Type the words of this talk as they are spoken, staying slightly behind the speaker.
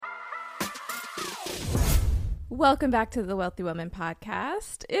Welcome back to the Wealthy Woman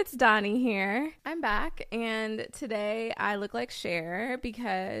Podcast. It's Donnie here. I'm back, and today I look like Cher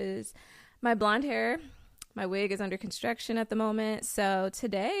because my blonde hair, my wig is under construction at the moment. So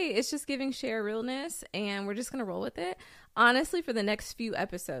today it's just giving Cher realness, and we're just going to roll with it. Honestly, for the next few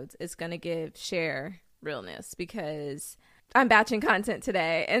episodes, it's going to give Cher realness because I'm batching content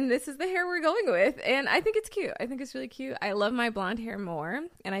today, and this is the hair we're going with, and I think it's cute. I think it's really cute. I love my blonde hair more,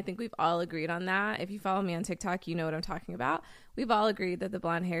 and I think we've all agreed on that. If you follow me on TikTok, you know what I'm talking about. We've all agreed that the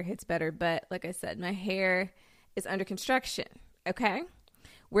blonde hair hits better, but like I said, my hair is under construction, okay?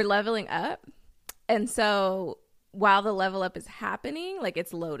 We're leveling up, and so while the level up is happening, like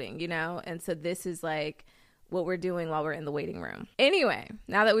it's loading, you know? And so this is like what we're doing while we're in the waiting room. Anyway,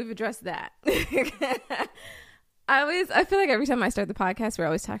 now that we've addressed that, I feel like every time I start the podcast, we're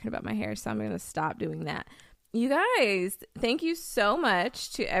always talking about my hair, so I'm going to stop doing that. You guys, thank you so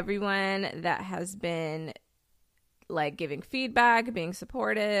much to everyone that has been like giving feedback, being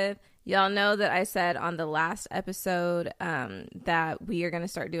supportive. Y'all know that I said on the last episode that we are going to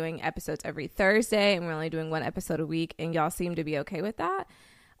start doing episodes every Thursday, and we're only doing one episode a week, and y'all seem to be okay with that,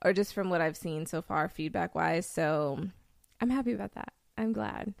 or just from what I've seen so far feedback-wise, so I'm happy about that. I'm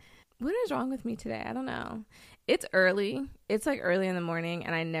glad. What is wrong with me today? I don't know. It's early. It's like early in the morning,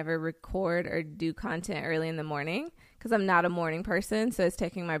 and I never record or do content early in the morning because I'm not a morning person. So it's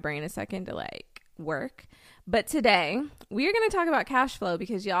taking my brain a second to like work. But today we are going to talk about cash flow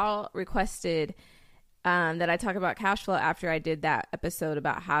because y'all requested that I talk about cash flow after I did that episode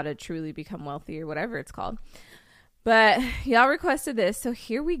about how to truly become wealthy or whatever it's called. But y'all requested this. So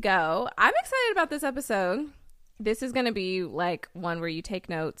here we go. I'm excited about this episode. This is going to be like one where you take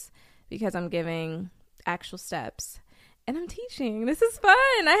notes because I'm giving actual steps and I'm teaching. This is fun.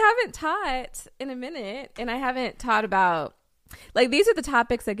 I haven't taught in a minute, and I haven't taught about, like, these are the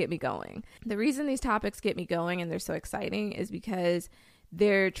topics that get me going. The reason these topics get me going and they're so exciting is because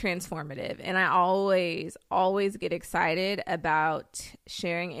they're transformative, and I always get excited about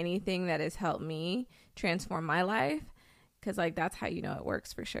sharing anything that has helped me transform my life, because like that's how you know it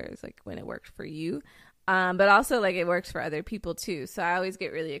works for sure. It's like when it worked for you. But also like it works for other people too. So I always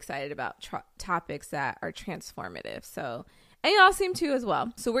get really excited about topics that are transformative. So, and y'all seem to as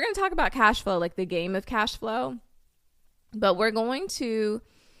well. So we're going to talk about cash flow, like the game of cash flow. But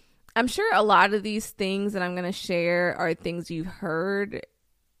I'm sure a lot of these things that I'm going to share are things you've heard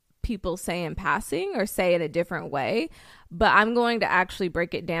people say in passing or say in a different way. But I'm going to actually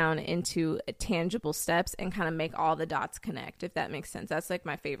break it down into tangible steps and kind of make all the dots connect, if that makes sense. That's like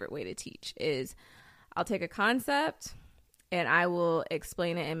my favorite way to teach is I'll take a concept and I will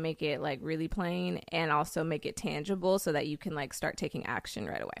explain it and make it like really plain and also make it tangible so that you can like start taking action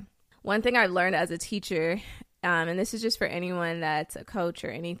right away. One thing I've learned as a teacher, and this is just for anyone that's a coach or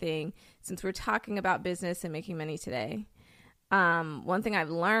anything, since we're talking about business and making money today, one thing I've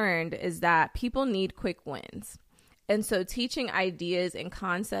learned is that people need quick wins. And so teaching ideas and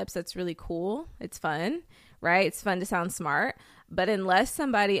concepts, that's really cool. It's fun, right? It's fun to sound smart. But unless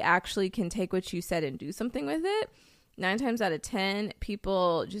somebody actually can take what you said and do something with it, 9 times out of 10,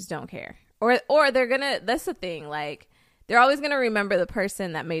 people just don't care. Or they're that's the thing, like they're always going to remember the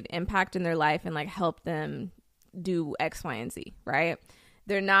person that made impact in their life and like help them do X, Y, and Z, right?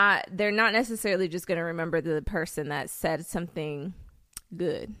 They're not necessarily just going to remember the person that said something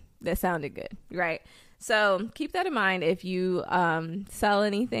good, that sounded good, right? So keep that in mind if you sell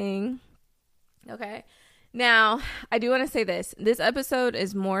anything, okay? Now, I do want to say this. This episode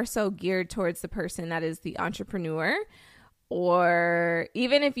is more so geared towards the person that is the entrepreneur, or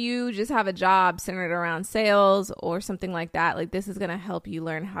even if you just have a job centered around sales or something like that, like this is going to help you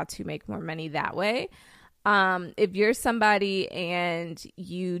learn how to make more money that way. If you're somebody and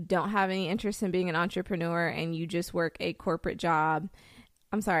you don't have any interest in being an entrepreneur and you just work a corporate job,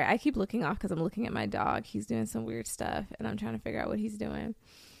 I'm sorry, I keep looking off because I'm looking at my dog. He's doing some weird stuff and I'm trying to figure out what he's doing.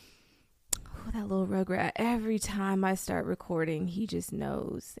 Oh, that little rugrat. Every time I start recording, he just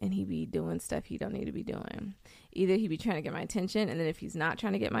knows and he be doing stuff he don't need to be doing. Either he be trying to get my attention, and then if he's not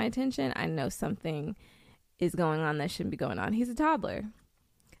trying to get my attention, I know something is going on that shouldn't be going on. He's a toddler.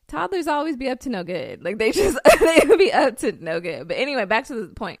 Toddlers always be up to no good. Like they be up to no good. But anyway, back to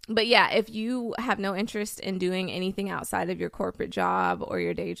the point. But yeah, if you have no interest in doing anything outside of your corporate job or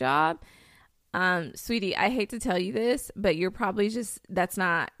your day job, sweetie, I hate to tell you this, but you're probably that's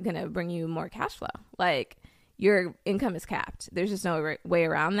not going to bring you more cash flow. Like your income is capped. There's just no way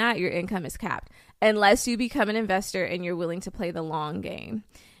around that. Your income is capped unless you become an investor and you're willing to play the long game.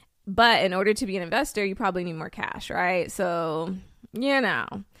 But in order to be an investor, you probably need more cash, right? So, you know,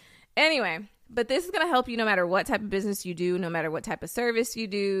 anyway, But this is going to help you no matter what type of business you do, no matter what type of service you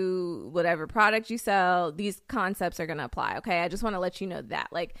do, whatever product you sell, these concepts are going to apply, okay? I just want to let you know that.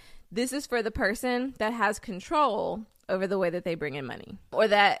 Like, this is for the person that has control over the way that they bring in money, or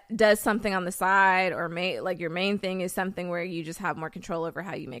that does something on the side, or like your main thing is something where you just have more control over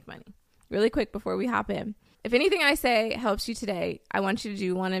how you make money. Really quick before we hop in. If anything I say helps you today, I want you to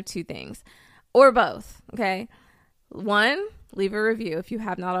do one of two things, or both, okay? One, leave a review if you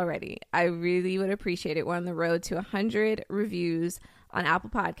have not already. I really would appreciate it. We're on the road to 100 reviews on Apple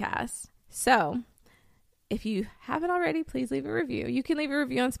Podcasts. So if you haven't already, please leave a review. You can leave a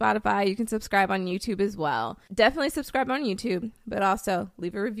review on Spotify. You can subscribe on YouTube as well. Definitely subscribe on YouTube, but also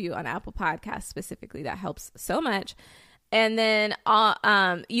leave a review on Apple Podcasts specifically. That helps so much. And then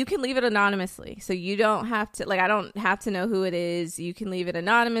you can leave it anonymously. So you don't have to, like, I don't have to know who it is. You can leave it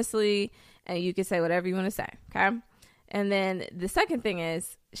anonymously, and you can say whatever you want to say, okay? And then the second thing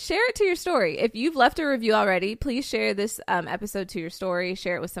is share it to your story. If you've left a review already, please share this episode to your story.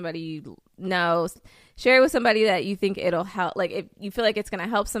 Share it with somebody you know. Share it with somebody that you think it'll help. Like, if you feel like it's going to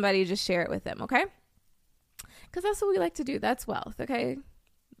help somebody, just share it with them, okay? Because that's what we like to do. That's wealth, okay?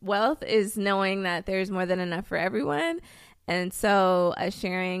 Wealth is knowing that there's more than enough for everyone. And so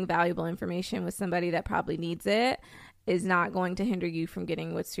sharing valuable information with somebody that probably needs it is not going to hinder you from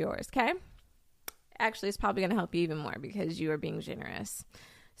getting what's yours, okay? Actually, it's probably going to help you even more because you are being generous.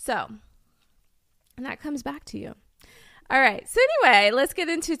 So, and that comes back to you. All right. So anyway, let's get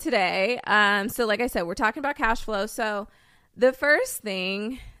into today. So like I said, we're talking about cash flow. So the first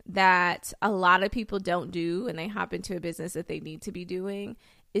thing that a lot of people don't do when they hop into a business that they need to be doing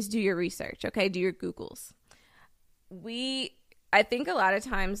is do your research. Okay. Do your Googles. I think a lot of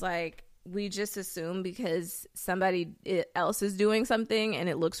times, like, we just assume because somebody else is doing something and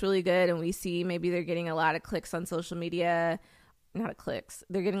it looks really good, and we see maybe they're getting a lot of clicks on social media,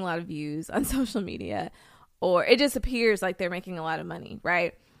 they're getting a lot of views on social media, or it just appears like they're making a lot of money,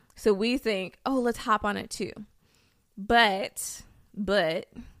 right? So we think, oh, let's hop on it too. But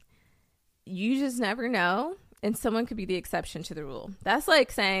you just never know, and someone could be the exception to the rule. That's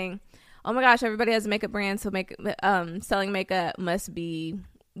like saying, oh my gosh, everybody has a makeup brand, so selling makeup must be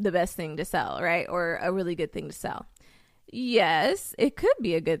the best thing to sell, right? Or a really good thing to sell. Yes, it could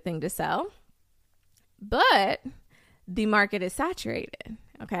be a good thing to sell, but the market is saturated,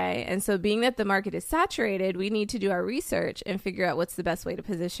 okay? And so being that the market is saturated, we need to do our research and figure out what's the best way to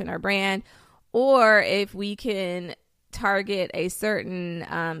position our brand, or if we can target a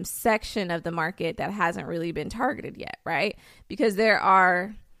certain section of the market that hasn't really been targeted yet, right? Because there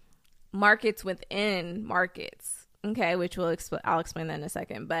are markets within markets, okay, which I'll explain that in a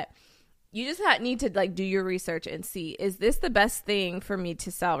second. But you just need to, like, do your research and see, is this the best thing for me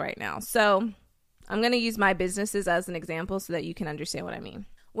to sell right now? So I'm going to use my businesses as an example so that you can understand what I mean.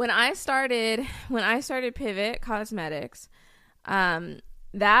 When I started Pivot Cosmetics,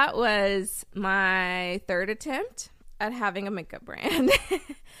 that was my third attempt at having a makeup brand.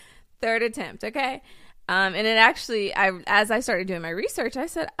 Third attempt, okay? And it actually, as I started doing my research, I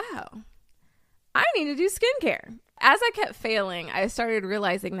said, oh, I need to do skincare. As I kept failing, I started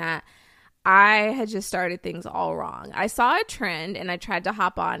realizing that I had just started things all wrong. I saw a trend and I tried to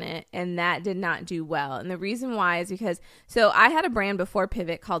hop on it, and that did not do well. And the reason why is because, so I had a brand before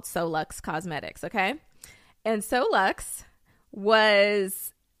Pivot called Solux Cosmetics, okay? And Solux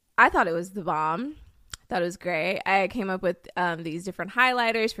I thought it was the bomb. I thought it was great. I came up with these different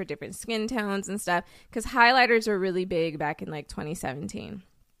highlighters for different skin tones and stuff, because highlighters were really big back in like 2017.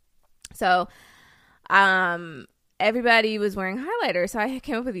 So, everybody was wearing highlighters. So I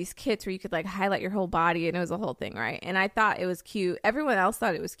came up with these kits where you could, like, highlight your whole body, and it was a whole thing, right? And I thought it was cute. Everyone else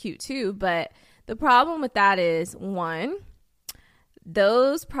thought it was cute too. But the problem with that is, one,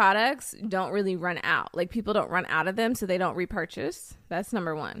 those products don't really run out. Like, people don't run out of them, so they don't repurchase. That's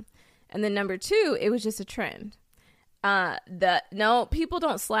number one. And then number two, it was just a trend. People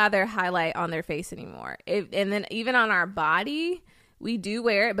don't slather highlight on their face anymore. And then even on our body, we do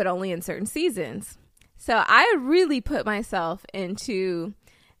wear it, but only in certain seasons. So I really put myself into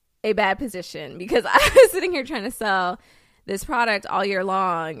a bad position because I was sitting here trying to sell this product all year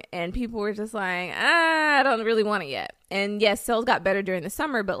long, and people were just like, I don't really want it yet. And yes, sales got better during the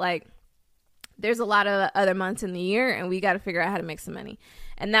summer, but, like, there's a lot of other months in the year, and we got to figure out how to make some money.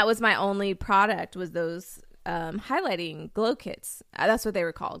 And that was my only product, was those highlighting glow kits. That's what they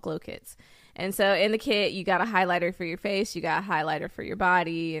were called, glow kits. And so in the kit, you got a highlighter for your face, you got a highlighter for your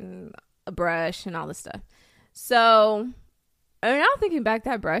body, and a brush and all this stuff. So, I mean, now thinking back,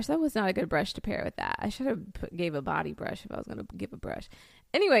 that was not a good brush to pair with that. I should have gave a body brush if I was going to give a brush.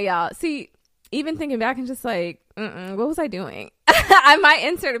 Anyway, y'all, see, even thinking back and just like, what was I doing? I might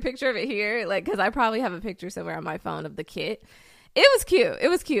insert a picture of it here, like, because I probably have a picture somewhere on my phone of the kit. It was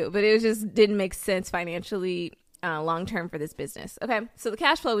cute, but it was just didn't make sense financially long term for this business. Okay, so the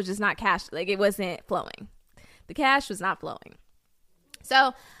cash flow was just not cash, like it wasn't flowing. The cash was not flowing.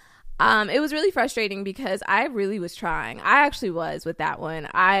 So it was really frustrating because I really was trying. I actually was with that one.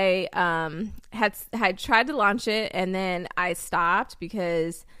 I had tried to launch it, and then I stopped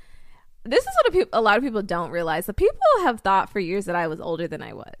because this is what a lot of people don't realize. The people have thought for years that I was older than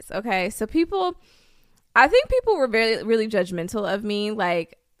I was. Okay, so I think people were really judgmental of me,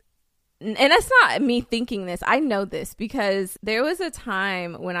 like, and that's not me thinking this. I know this because there was a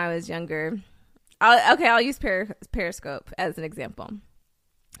time when I was younger. I'll use Periscope as an example.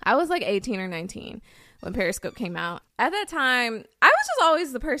 I was like 18 or 19 when Periscope came out. At that time, I was just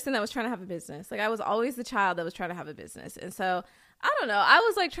always the person that was trying to have a business. Like, I was always the child that was trying to have a business. And so, I don't know. I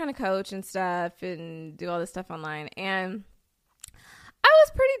was like trying to coach and stuff and do all this stuff online. And I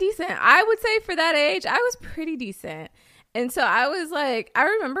was pretty decent. I would say for that age, I was pretty decent. And so I was like, I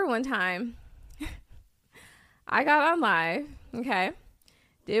remember one time I got on live, okay,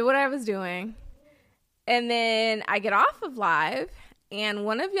 did what I was doing. And then I get off of live, and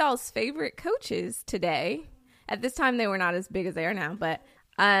one of y'all's favorite coaches today, at this time they were not as big as they are now, but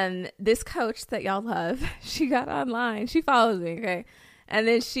this coach that y'all love, she got online. She follows me, okay? And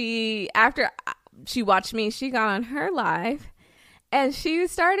then after she watched me, she got on her live, and she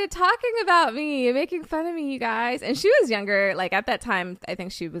started talking about me and making fun of me, you guys. And she was younger. Like, at that time, I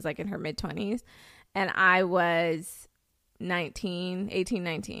think she was like in her mid-20s, and I was 18,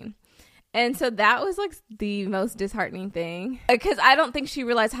 19. And so that was like the most disheartening thing, because I don't think she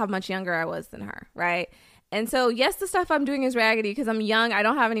realized how much younger I was than her, right? And so, yes, the stuff I'm doing is raggedy because I'm young, I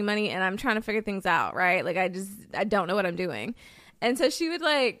don't have any money, and I'm trying to figure things out, right? Like, I don't know what I'm doing. And so she would,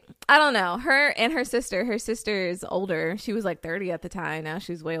 like, I don't know, her and her sister is older. She was like 30 at the time. Now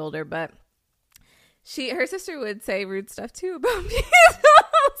she's way older, but her sister would say rude stuff too about me.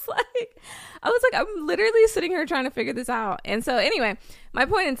 I was like, I'm literally sitting here trying to figure this out. And so anyway, my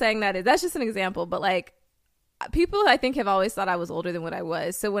point in saying that is that's just an example, but like, people I think have always thought I was older than what I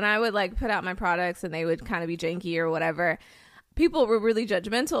was. So when I would like put out my products and they would kind of be janky or whatever, people were really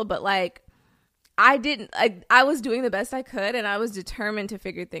judgmental, but like, I was doing the best I could, and I was determined to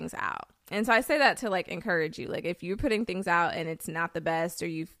figure things out. And so I say that to like encourage you. Like, if you're putting things out and it's not the best, or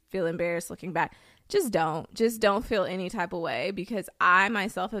you feel embarrassed looking back, just don't feel any type of way, because I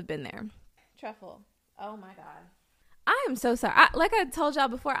myself have been there. Truffle. Oh my God. I am so sorry. Like I told y'all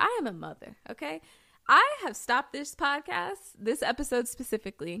before, I am a mother. Okay. I have stopped this podcast, this episode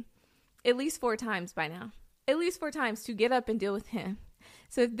specifically, at least 4 times by now. At least 4 times to get up and deal with him.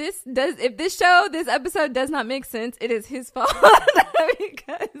 So if this episode does not make sense, it is his fault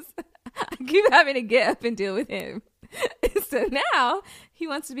because I keep having to get up and deal with him. So now he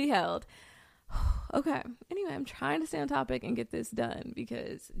wants to be held. Okay. Anyway, I'm trying to stay on topic and get this done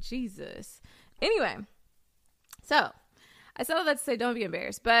because Jesus. Anyway, so I said all that to say don't be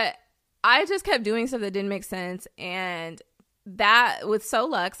embarrassed, but I just kept doing stuff that didn't make sense, and that with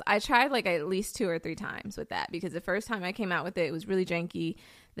Solux, I tried like at least 2 or 3 times with that, because the first time I came out with it, it was really janky.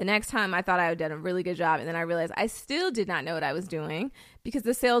 The next time I thought I had done a really good job, and then I realized I still did not know what I was doing because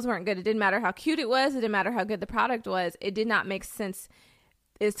the sales weren't good. It didn't matter how cute it was. It didn't matter how good the product was. It did not make sense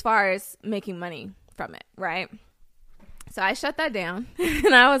as far as making money from it, right? So I shut that down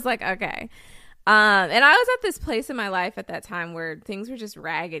and I was like, okay. And I was at this place in my life at that time where things were just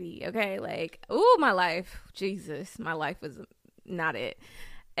raggedy. Okay. Like, oh, my life, Jesus, my life was not it.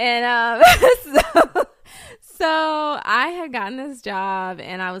 And, so I had gotten this job,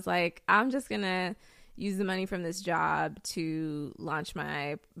 and I was like, I'm just going to use the money from this job to launch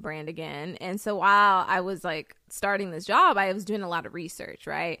my brand again. And so while I was like starting this job, I was doing a lot of research.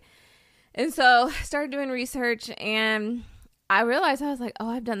 Right. And so I started doing research, and I realized, I was like, oh,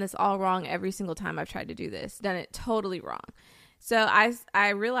 I've done this all wrong every single time I've tried to do this, done it totally wrong. So I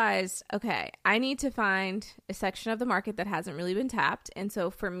realized, okay, I need to find a section of the market that hasn't really been tapped. And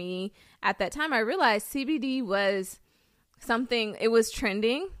so for me at that time, I realized CBD was something, it was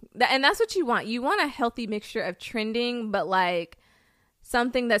trending. And that's what you want. You want a healthy mixture of trending, but like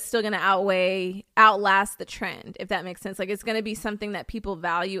something that's still going to outlast the trend, if that makes sense. Like, it's going to be something that people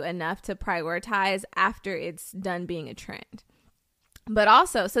value enough to prioritize after it's done being a trend. But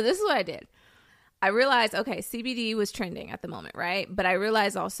also, so this is what I did. I realized, okay, CBD was trending at the moment, right? But I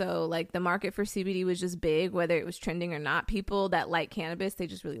realized also, like, the market for CBD was just big, whether it was trending or not. People that like cannabis, they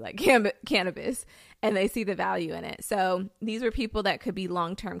just really like cannabis, and they see the value in it. So these were people that could be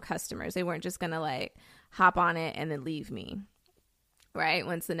long-term customers. They weren't just going to, like, hop on it and then leave me. right?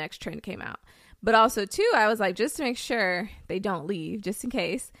 Once the next trend came out. But also, too, I was like, just to make sure they don't leave, just in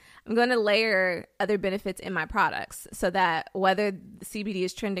case, I'm going to layer other benefits in my products so that whether CBD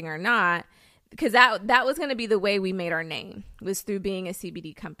is trending or not, because that was going to be the way we made our name, was through being a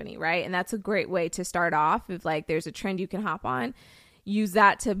CBD company, right? And that's a great way to start off. If like there's a trend you can hop on, use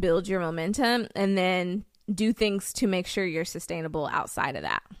that to build your momentum, and then do things to make sure you're sustainable outside of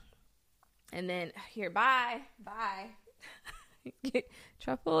that. And then here, bye. Get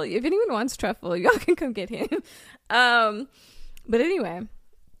Truffle. If anyone wants Truffle, y'all can come get him. But anyway,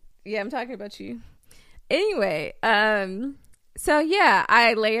 yeah, I'm talking about you. Anyway, so yeah,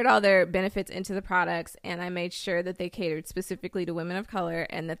 I layered all their benefits into the products, and I made sure that they catered specifically to women of color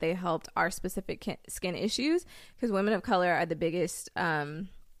and that they helped our specific skin issues, because women of color are the biggest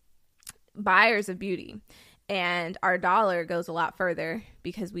buyers of beauty, and our dollar goes a lot further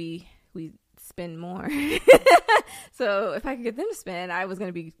because we spend more. So if I could get them to spend, I was going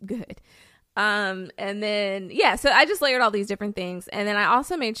to be good. And then, yeah, so I just layered all these different things. And then I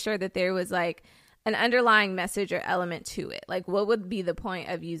also made sure that there was like an underlying message or element to it. Like, what would be the point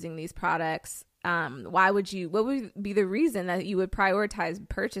of using these products? What would be the reason that you would prioritize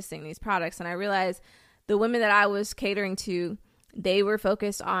purchasing these products? And I realized the women that I was catering to, they were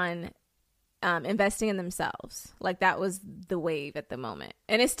focused on investing in themselves. Like, that was the wave at the moment.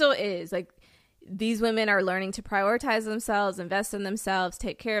 And it still is. Like, these women are learning to prioritize themselves, invest in themselves,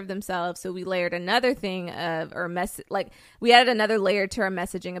 take care of themselves. So we layered another thing we added another layer to our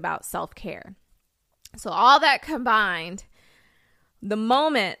messaging about self-care. So all that combined, the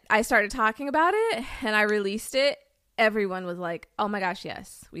moment I started talking about it and I released it, everyone was like, oh my gosh,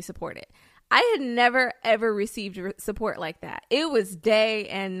 yes, we support it. I had never, ever received support like that. It was day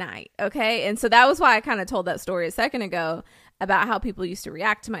and night. Okay. And so that was why I kind of told that story a second ago about how people used to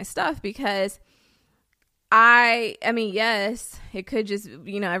react to my stuff, because I mean, yes, it could just,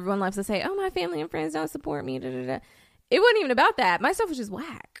 everyone loves to say, oh, my family and friends don't support me. Da, da, da. It wasn't even about that. My stuff was just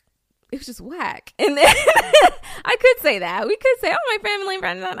whack. It was just whack. And then I could say that. We could say, oh, my family and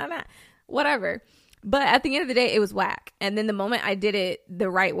friends, nah, whatever. But at the end of the day, it was whack. And then the moment I did it the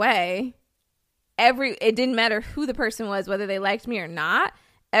right way, it didn't matter who the person was, whether they liked me or not.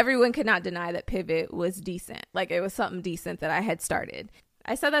 Everyone could not deny that Pivot was decent. Like, it was something decent that I had started.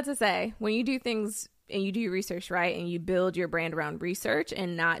 I said that to say, when you do things and you do your research right and you build your brand around research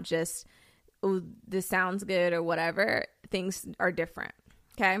and not just, oh, this sounds good or whatever, things are different.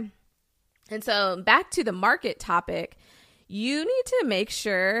 Okay. And so back to the market topic, you need to make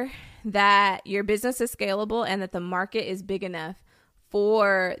sure that your business is scalable and that the market is big enough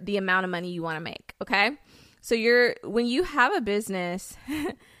for the amount of money you want to make. Okay. So when you have a business,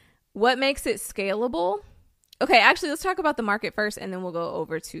 what makes it scalable? Okay, actually, let's talk about the market first, and then we'll go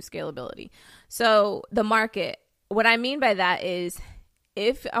over to scalability. So the market, what I mean by that is,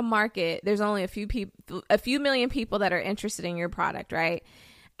 if a market, there's only a few million people that are interested in your product, right?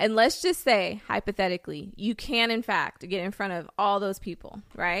 And let's just say, hypothetically, you can, in fact, get in front of all those people,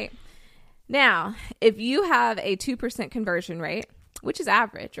 right? Now, if you have a 2% conversion rate, which is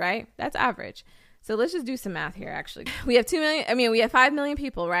average, right? That's average. So let's just do some math here, actually. We have 5 million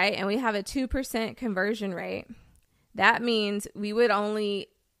people, right? And we have a 2% conversion rate. That means we would only,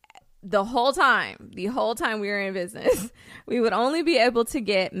 the whole time we were in business, we would only be able to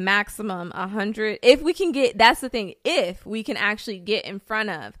get maximum 100. If we can get, that's the thing, if we can actually get in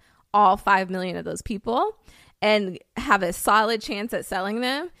front of all 5 million of those people and have a solid chance at selling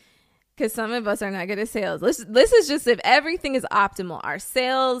them, because some of us are not good at sales. This is just if everything is optimal. Our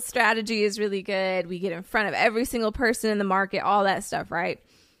sales strategy is really good. We get in front of every single person in the market, all that stuff, right?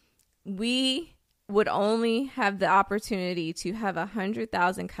 We would only have the opportunity to have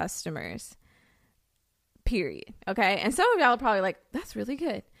 100,000 customers, period. Okay. And some of y'all are probably like, that's really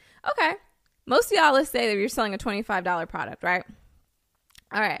good. Okay. Most of y'all, let's say that you're selling a $25 product, right?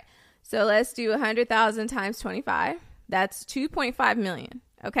 All right. So let's do 100,000 times 25. That's 2.5 million.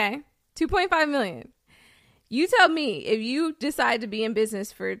 Okay. 2.5 million. You tell me, if you decide to be in business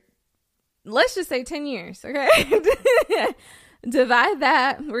for, let's just say 10 years, okay? Divide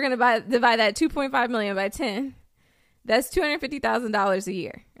that. We're going to divide that 2.5 million by 10. That's $250,000 a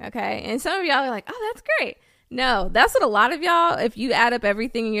year, okay? And some of y'all are like, oh, that's great. No, that's what a lot of y'all, if you add up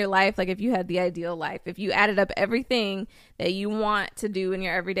everything in your life, like if you had the ideal life, if you added up everything that you want to do in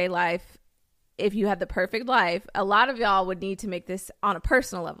your everyday life, if you had the perfect life, a lot of y'all would need to make this on a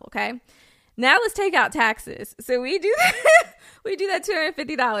personal level, okay? Now let's take out taxes. So we do that, we do that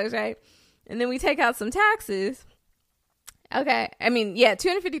 $250, right? And then we take out some taxes. Okay. I mean, yeah,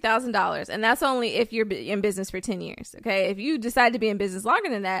 $250,000. And that's only if you're in business for 10 years. Okay. If you decide to be in business longer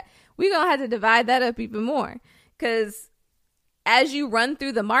than that, we're going to have to divide that up even more, because as you run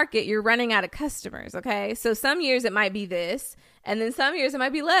through the market, you're running out of customers. Okay. So some years it might be this, and then some years it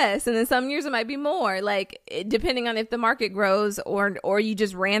might be less, and then some years it might be more, like depending on if the market grows or you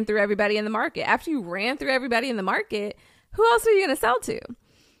just ran through everybody in the market. After you ran through everybody in the market, who else are you going to sell to?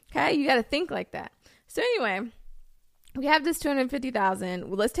 Okay. You got to think like that. So anyway, we have this $250,000.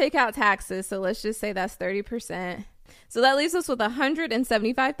 Well, let's take out taxes. So let's just say that's 30%. So that leaves us with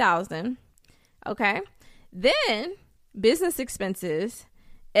 $175,000. Okay. Then business expenses.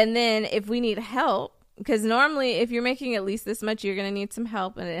 And then if we need help, because normally if you're making at least this much, you're going to need some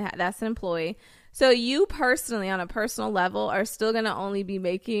help, and that's an employee. So you personally, on a personal level, are still going to only be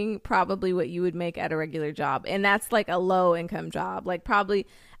making probably what you would make at a regular job. And that's like a low income job. Like probably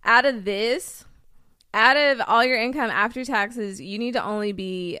out of all your income after taxes, you need to only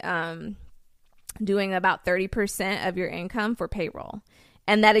be doing about 30% of your income for payroll.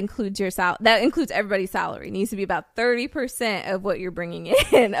 And that includes that includes everybody's salary. It needs to be about 30% of what you're bringing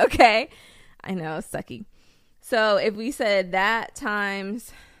in. Okay. I know, sucky. So if we said that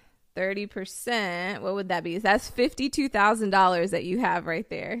times 30%, what would that be? That's $52,000 that you have right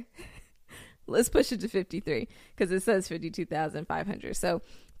there. Let's push it to 53 because it says 52,500. So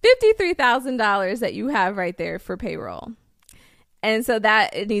 $53,000 that you have right there for payroll. And so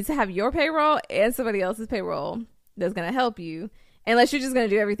that it needs to have your payroll and somebody else's payroll that's going to help you, unless you're just going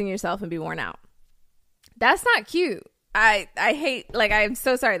to do everything yourself and be worn out. That's not cute. I hate, like, I'm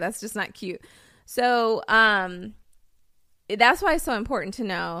so sorry. That's just not cute. So, that's why it's so important to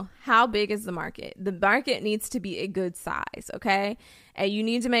know how big is the market. The market needs to be a good size, okay? And you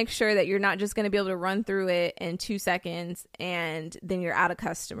need to make sure that you're not just going to be able to run through it in 2 seconds and then you're out of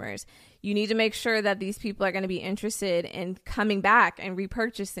customers. You need to make sure that these people are going to be interested in coming back and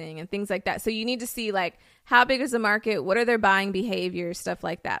repurchasing and things like that. So you need to see, like, how big is the market? What are their buying behaviors? Stuff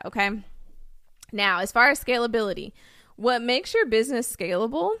like that, okay? Now, as far as scalability, what makes your business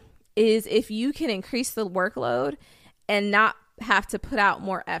scalable is if you can increase the workload and not have to put out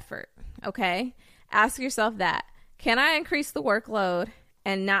more effort, okay? Ask yourself that. Can I increase the workload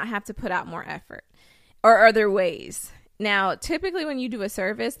and not have to put out more effort? Or are there ways? Now, typically when you do a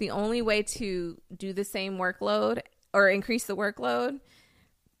service, the only way to do the same workload or increase the workload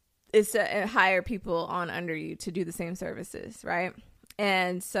is to hire people on under you to do the same services, right?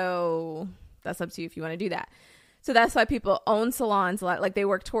 And so that's up to you if you want to do that. So that's why people own salons a lot. Like they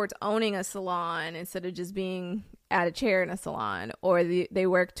work towards owning a salon instead of just being at a chair in a salon, or they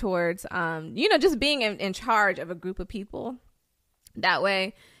work towards, just being in charge of a group of people. That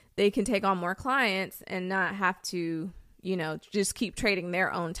way they can take on more clients and not have to, just keep trading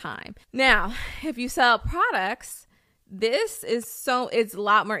their own time. Now, if you sell products, it's a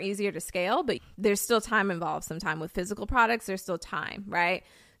lot more easier to scale, but there's still time involved. Sometime with physical products, there's still time, right?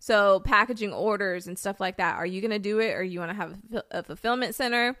 So packaging orders and stuff like that. Are you going to do it, or you want to have a fulfillment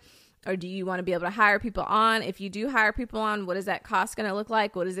center, or do you want to be able to hire people on? If you do hire people on, what is that cost going to look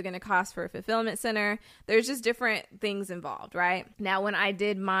like? What is it going to cost for a fulfillment center? There's just different things involved, right? Now, when I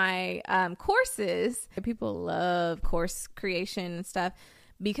did my courses, people love course creation and stuff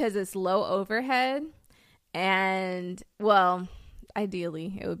because it's low overhead. And, well,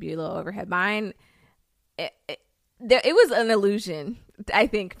 ideally, it would be low overhead. Mine, it was an illusion, I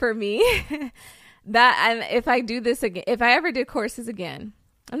think, for me. That if I do this again, if I ever did courses again,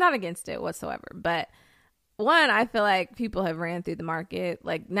 I'm not against it whatsoever. But one, I feel like people have ran through the market,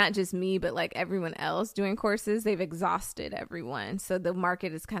 like not just me, but like everyone else doing courses. They've exhausted everyone. So the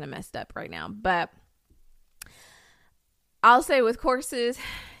market is kind of messed up right now. But I'll say with courses,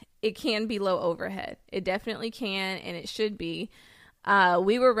 it can be low overhead. It definitely can, and it should be.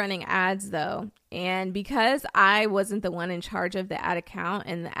 We were running ads though, and because I wasn't the one in charge of the ad account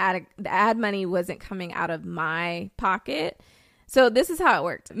and the ad money wasn't coming out of my pocket. So this is how it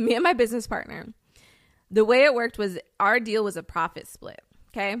worked. Me and my business partner, the way it worked was our deal was a profit split.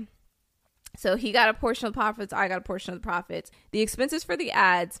 Okay. So he got a portion of the profits. I got a portion of the profits. The expenses for the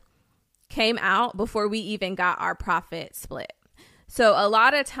ads came out before we even got our profit split. So a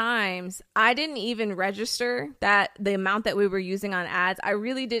lot of times I didn't even register that the amount that we were using on ads. I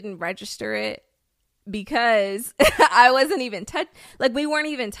really didn't register it because I wasn't even we weren't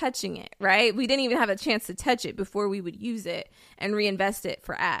even touching it, right? We didn't even have a chance to touch it before we would use it and reinvest it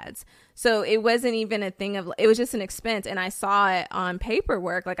for ads. So it wasn't even a thing it was just an expense. And I saw it on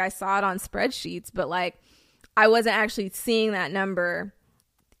paperwork, like I saw it on spreadsheets, but like I wasn't actually seeing that number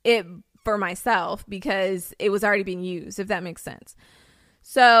for myself because it was already being used, if that makes sense.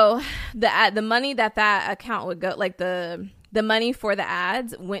 So the money that account would go, like the money for the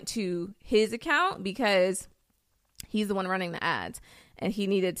ads went to his account because he's the one running the ads. and he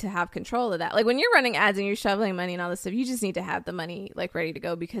needed to have control of that. Like when you're running ads and you're shoveling money and all this stuff, you just need to have the money like ready to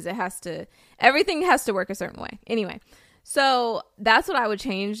go, because everything has to work a certain way. Anyway, so that's what I would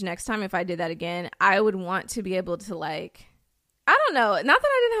change next time if I did that again. I would want to be able to like, I don't know, not that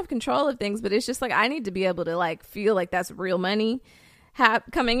I didn't have control of things, but it's just like I need to be able to like feel like that's real money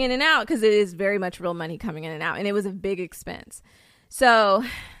coming in and out, because it is very much real money coming in and out, and it was a big expense. So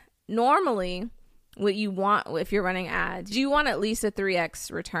normally what you want if you're running ads, you want at least a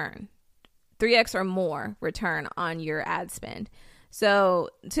 3x return, 3x or more return on your ad spend. So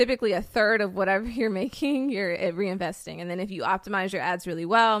typically a third of whatever you're making, you're reinvesting. And then if you optimize your ads really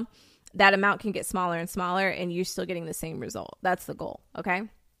well, that amount can get smaller and smaller, and you're still getting the same result. That's the goal. Okay.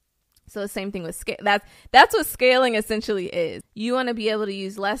 So the same thing with scale. That's what scaling essentially is. You want to be able to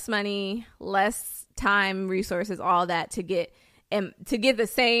use less money, less time, resources, all that to get the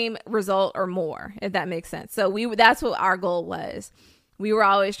same result or more, if that makes sense. So that's what our goal was. We were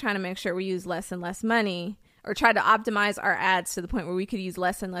always trying to make sure we use less and less money, or try to optimize our ads to the point where we could use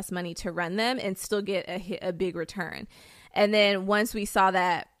less and less money to run them and still get a big return. And then once we saw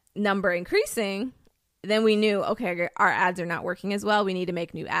that number increasing, then we knew, okay, our ads are not working as well. We need to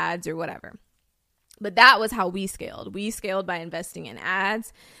make new ads or whatever. But that was how we scaled. We scaled by investing in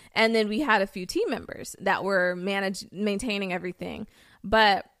ads. And then we had a few team members that were maintaining everything.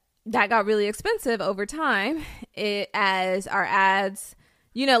 But that got really expensive over time as our ads,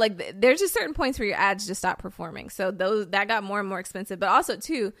 you know, like there's just certain points where your ads just stop performing. So that got more and more expensive. But also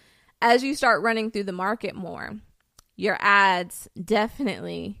too, as you start running through the market more, your ads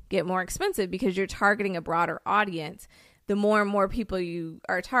definitely get more expensive because you're targeting a broader audience the more and more people you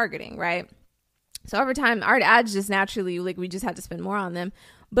are targeting, right? So over time, our ads just naturally, like, we just had to spend more on them.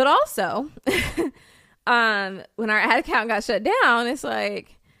 But also, when our ad account got shut down, it's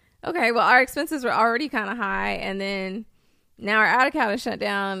like, okay, well, our expenses were already kind of high, and then now our ad account is shut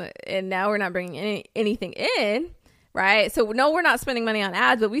down, and now we're not bringing anything in. Right. So no, we're not spending money on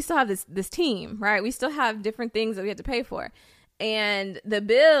ads, but we still have this team, right? We still have different things that we have to pay for. And the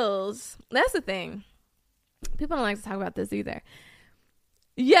bills, that's the thing. People don't like to talk about this either.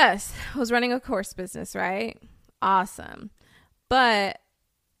 Yes, I was running a course business, right? Awesome. But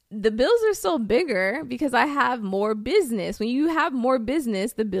the bills are still bigger because I have more business. When you have more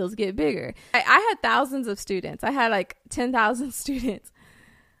business, the bills get bigger. I had thousands of students. I had like 10,000 students.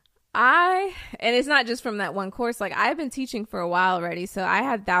 And it's not just from that one course. Like, I've been teaching for a while already. So I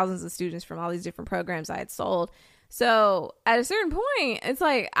had thousands of students from all these different programs I had sold. So at a certain point, it's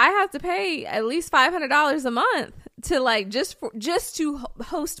like I have to pay at least $500 a month to like just to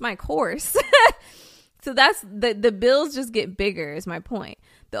host my course. So that's the bills just get bigger is my point.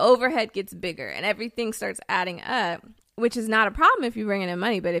 The overhead gets bigger and everything starts adding up, which is not a problem if you're bringing in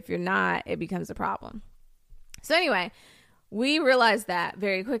money. But if you're not, it becomes a problem. So anyway, we realized that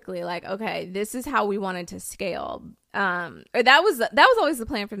very quickly, like, okay, this is how we wanted to scale. Or that was always the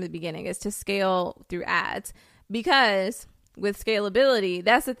plan from the beginning, is to scale through ads, because with scalability,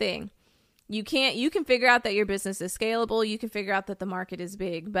 that's the thing. You can figure out that your business is scalable. You can figure out that the market is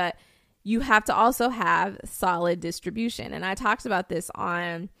big, but you have to also have solid distribution. And I talked about this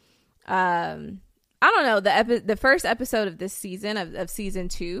on, I don't know, the first episode of this season of season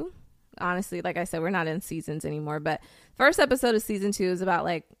 2. Honestly, like I said, we're not in seasons anymore, but first episode of season 2 is about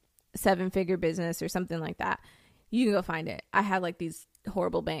like 7-figure business or something like that. You can go find it. I had like these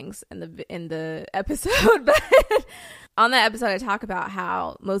horrible bangs in the episode, but on that episode, I talk about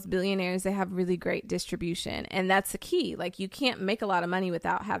how most billionaires, they have really great distribution, and that's the key. Like, you can't make a lot of money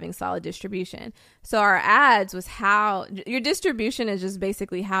without having solid distribution. So our ads was how your distribution is just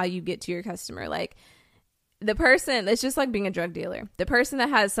basically how you get to your customer. Like, the person, it's just like being a drug dealer. The person that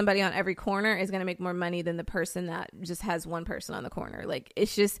has somebody on every corner is going to make more money than the person that just has one person on the corner. Like,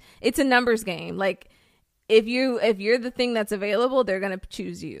 it's a numbers game. Like, if you're the thing that's available, they're going to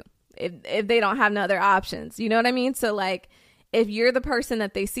choose you if they don't have no other options. You know what I mean? So like, if you're the person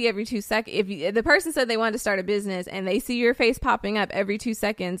that they see every 2 seconds, if the person said they wanted to start a business and they see your face popping up every 2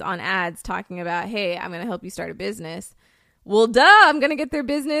 seconds on ads talking about, hey, I'm going to help you start a business. Well, duh, I'm going to get their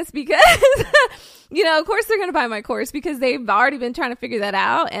business because, you know, of course they're going to buy my course because they've already been trying to figure that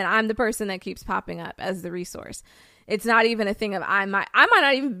out. And I'm the person that keeps popping up as the resource. It's not even a thing of I might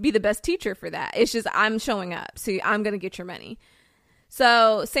not even be the best teacher for that. It's just I'm showing up. So I'm going to get your money.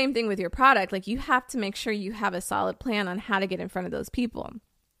 So same thing with your product. Like, you have to make sure you have a solid plan on how to get in front of those people.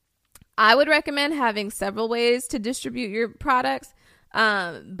 I would recommend having several ways to distribute your products.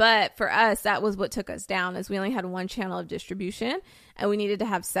 But for us, that was what took us down, is we only had one channel of distribution and we needed to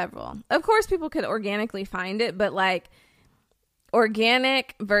have several. Of course, people could organically find it, but like,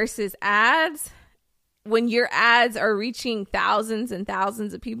 organic versus ads, when your ads are reaching thousands and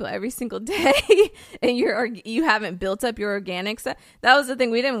thousands of people every single day and you haven't built up your organic stuff. That was the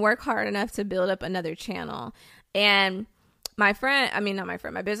thing. We didn't work hard enough to build up another channel. And my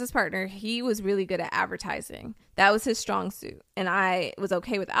business partner, he was really good at advertising. That was his strong suit. And I was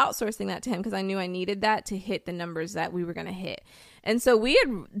okay with outsourcing that to him because I knew I needed that to hit the numbers that we were going to hit. And so we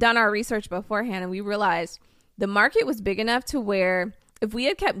had done our research beforehand, and we realized the market was big enough to where if we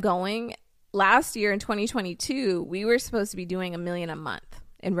had kept going, last year in 2022, we were supposed to be doing $1 million a month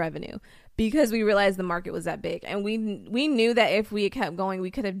in revenue because we realized the market was that big. And we knew that if we had kept going,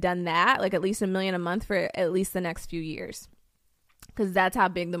 we could have done that, like at least $1 million a month for at least the next few years, because that's how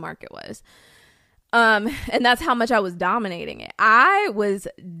big the market was. And that's how much I was dominating it. I was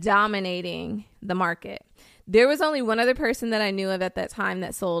dominating the market. There was only one other person that I knew of at that time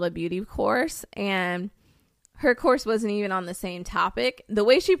that sold a beauty course, and her course wasn't even on the same topic. The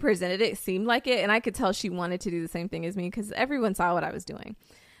way she presented it seemed like it, and I could tell she wanted to do the same thing as me because everyone saw what I was doing.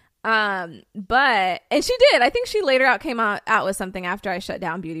 And she did. I think she later came out with something after I shut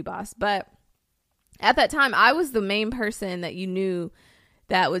down Beauty Boss. But at that time, I was the main person that you knew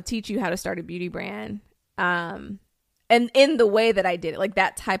that would teach you how to start a beauty brand. And in the way that I did it, like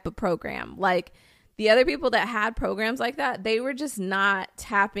that type of program, like the other people that had programs like that, they were just not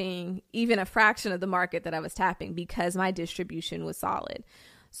tapping even a fraction of the market that I was tapping because my distribution was solid.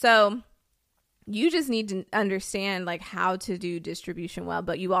 So you just need to understand like how to do distribution well,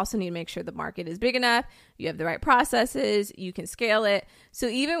 but you also need to make sure the market is big enough. You have the right processes, you can scale it. So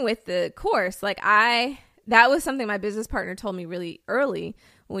even with the course, like that was something my business partner told me really early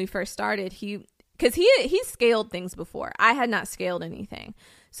when we first started. Because he scaled things before. I had not scaled anything.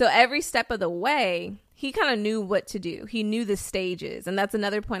 So every step of the way, he kind of knew what to do. He knew the stages. And that's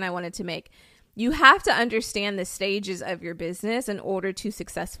another point I wanted to make. You have to understand the stages of your business in order to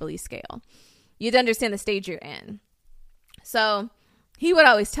successfully scale. You have to understand the stage you're in. So he would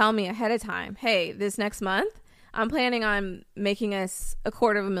always tell me ahead of time, hey, this next month, I'm planning on making us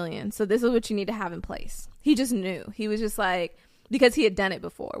 $250,000. So this is what you need to have in place. He just knew. He was just like, because he had done it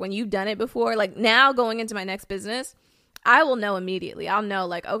before. When you've done it before, like now going into my next business, I will know immediately. I'll know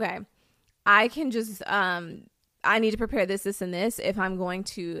like, okay, I can just, I need to prepare this, this, and this if I'm going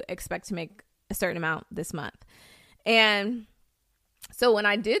to expect to make a certain amount this month. And so when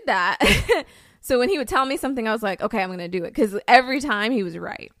I did that, so when he would tell me something, I was like, okay, I'm going to do it. Because every time he was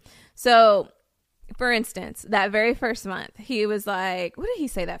right. So for instance, that very first month, he was like, what did he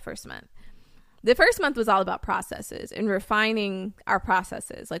say that first month? The first month was all about processes and refining our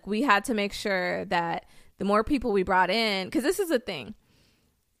processes. Like we had to make sure that the more people we brought in, because this is the thing,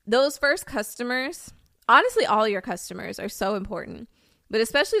 those first customers, honestly, all your customers are so important, but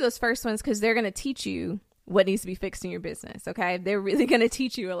especially those first ones, because they're going to teach you what needs to be fixed in your business. Okay. They're really going to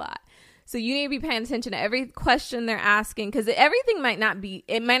teach you a lot. So you need to be paying attention to every question they're asking, because everything might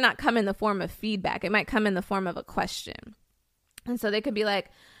not come in the form of feedback. It might come in the form of a question. And so they could be like,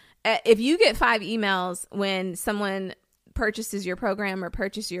 if you get 5 emails when someone purchases your program or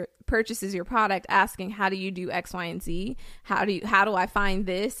purchases your product asking, how do you do X, Y, and Z? How do I find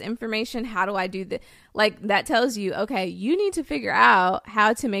this information? How do I do the, like that tells you, okay, you need to figure out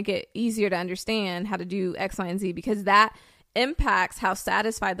how to make it easier to understand how to do X, Y, and Z, because that impacts how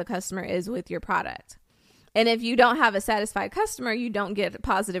satisfied the customer is with your product. And if you don't have a satisfied customer, you don't get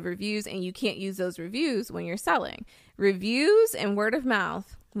positive reviews, and you can't use those reviews when you're selling. Reviews and word of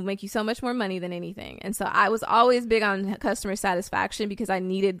mouth will make you so much more money than anything. And so I was always big on customer satisfaction because I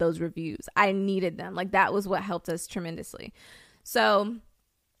needed those reviews. I needed them. Like that was what helped us tremendously. So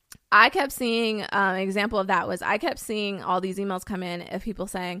I kept seeing, an example of that was I kept seeing all these emails come in of people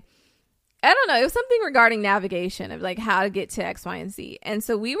saying, I don't know, it was something regarding navigation of like how to get to X, Y, and Z. And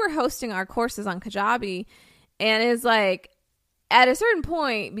so we were hosting our courses on Kajabi, and it's like at a certain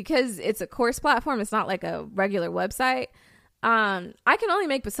point, because it's a course platform, it's not like a regular website. I can only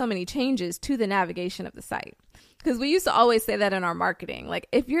make but so many changes to the navigation of the site, because we used to always say that in our marketing, like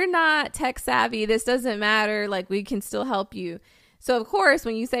if you're not tech savvy, this doesn't matter, like we can still help you. So of course,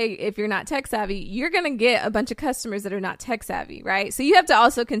 when you say if you're not tech savvy, you're going to get a bunch of customers that are not tech savvy, right? So you have to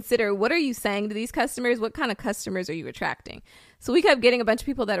also consider, what are you saying to these customers? What kind of customers are you attracting? So we kept getting a bunch of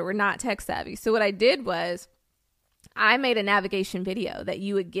people that were not tech savvy. So what I did was I made a navigation video that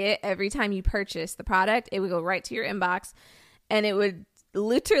you would get every time you purchase the product. It would go right to your inbox, and it would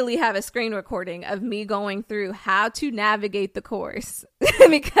literally have a screen recording of me going through how to navigate the course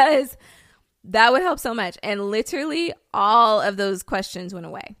because that would help so much. And literally all of those questions went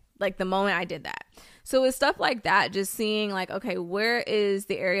away, like the moment I did that. So with stuff like that, just seeing like, okay, where is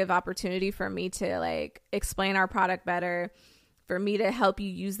the area of opportunity for me to like explain our product better, for me to help you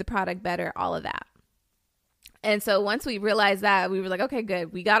use the product better, all of that. And so once we realized that, we were like, okay,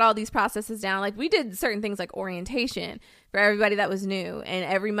 good. We got all these processes down. Like we did certain things like orientation for everybody that was new. And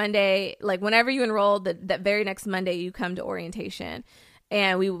every Monday, like whenever you enrolled, that very next Monday, you come to orientation.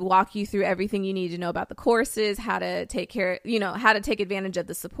 And we walk you through everything you need to know about the courses, how to take care, how to take advantage of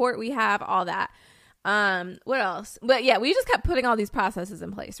the support we have, all that. What else? But yeah, we just kept putting all these processes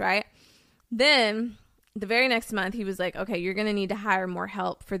in place, right? Then the very next month, he was like, okay, you're going to need to hire more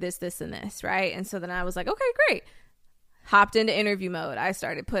help for this, this, and this, right? And so then I was like, okay, great. Hopped into interview mode. I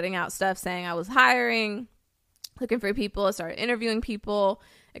started putting out stuff saying I was hiring, looking for people, started interviewing people,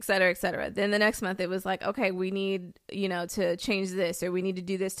 et cetera, et cetera. Then the next month, it was like, okay, we need, to change this, or we need to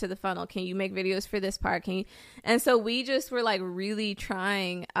do this to the funnel. Can you make videos for this part? And so we just were like really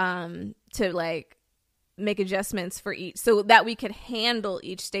trying to like make adjustments for each so that we could handle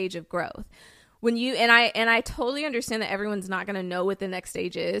each stage of growth. I totally understand that everyone's not going to know what the next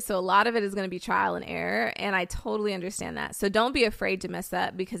stage is. So a lot of it is going to be trial and error. And I totally understand that. So don't be afraid to mess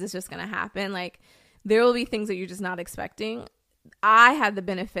up because it's just going to happen. Like there will be things that you're just not expecting. I had the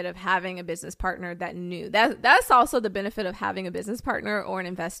benefit of having a business partner that knew that. That's also the benefit of having a business partner or an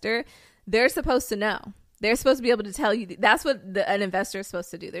investor. They're supposed to know. They're supposed to be able to tell you. That's what an investor is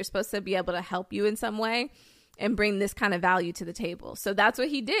supposed to do. They're supposed to be able to help you in some way and bring this kind of value to the table. So that's what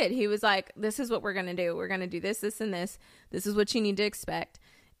he did. He was like, this is what we're going to do. We're going to do this, this, and this. This is what you need to expect.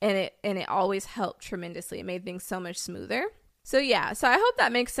 And it always helped tremendously. It made things so much smoother. So yeah, so I hope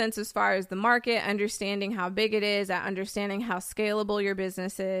that makes sense as far as the market, understanding how big it is, understanding how scalable your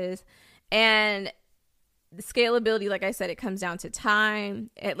business is. And the scalability, like I said, it comes down to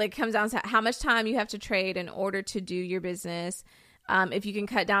time. It like comes down to how much time you have to trade in order to do your business. If you can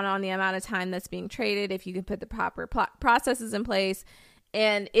cut down on the amount of time that's being traded, if you can put the proper processes in place,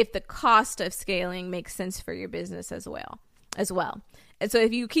 and if the cost of scaling makes sense for your business as well. And so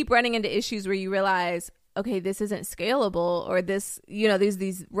if you keep running into issues where you realize, okay, this isn't scalable, or this, there's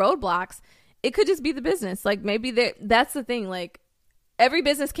these roadblocks, it could just be the business. Like maybe that's the thing. Like every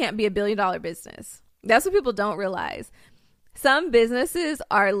business can't be $1 billion business. That's what people don't realize. Some businesses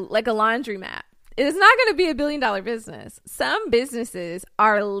are like a laundromat. It is not going to be $1 billion business. Some businesses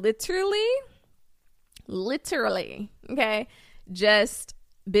are literally, okay, just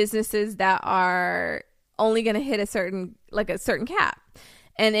businesses that are only going to hit a certain cap.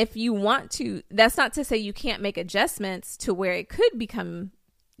 And if you want to, that's not to say you can't make adjustments to where it could become,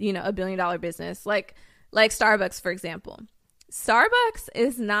 $1 billion business. Like Starbucks, for example. Starbucks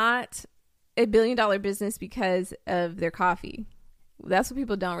is not $1 billion business because of their coffee. That's what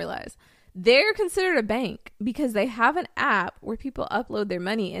people don't realize. They're considered a bank because they have an app where people upload their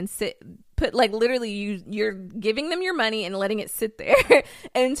money and literally you're giving them your money and letting it sit there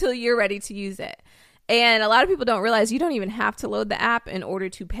until you're ready to use it. And a lot of people don't realize you don't even have to load the app in order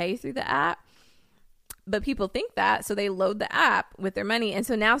to pay through the app. But people think that, so they load the app with their money. And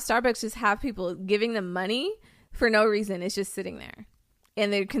so now Starbucks just have people giving them money for no reason. It's just sitting there.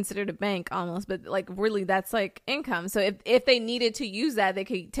 And they're considered a bank almost, but like really that's like income. So if they needed to use that, they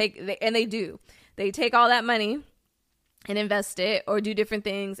could and they do. They take all that money and invest it or do different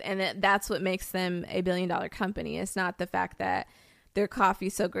things. And that's what makes them $1 billion company. It's not the fact that their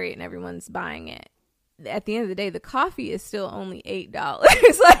coffee's so great and everyone's buying it. At the end of the day, the coffee is still only $8.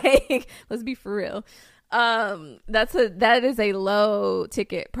 Like, let's be for real. That is a low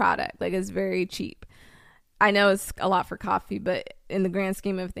ticket product. Like, it's very cheap. I know it's a lot for coffee, but in the grand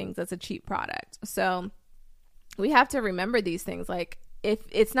scheme of things, that's a cheap product. So we have to remember these things. Like, if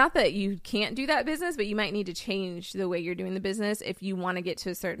it's not that you can't do that business, but you might need to change the way you're doing the business if you want to get to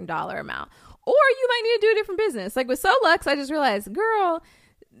a certain dollar amount, or you might need to do a different business. Like with Solux, I just realized, girl,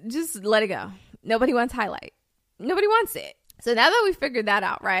 just let it go. Nobody wants Highlight. Nobody wants it. So now that we figured that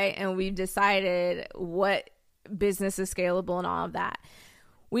out, right, and we've decided what business is scalable and all of that,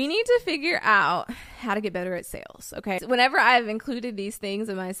 we need to figure out how to get better at sales, okay? So whenever I've included these things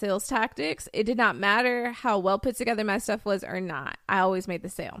in my sales tactics, it did not matter how well put together my stuff was or not. I always made the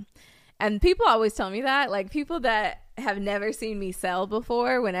sale. And people always tell me that, like people that have never seen me sell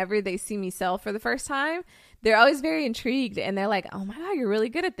before, whenever they see me sell for the first time, they're always very intrigued and they're like, oh my God, you're really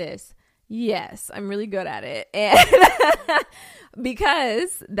good at this. Yes, I'm really good at it. And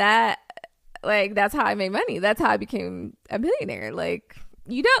because that's how I made money. That's how I became a millionaire. Like,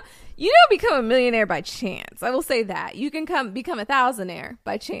 you don't become a millionaire by chance. I will say that. You can become a thousandaire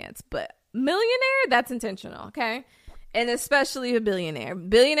by chance, but millionaire, that's intentional, okay? And especially a billionaire.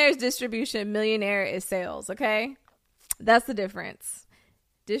 Billionaire is distribution, millionaire is sales, okay? That's the difference.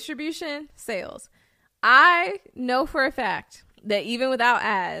 Distribution, sales. I know for a fact that even without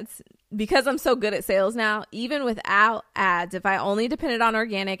ads, because I'm so good at sales now, even without ads, if I only depended on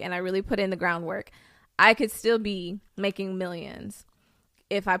organic and I really put in the groundwork, I could still be making millions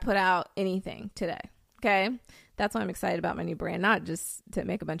if I put out anything today. Okay. That's why I'm excited about my new brand. Not just to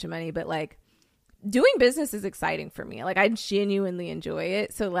make a bunch of money, but like doing business is exciting for me. Like I genuinely enjoy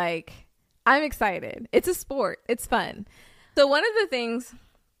it. So like I'm excited. It's a sport. It's fun. So one of the things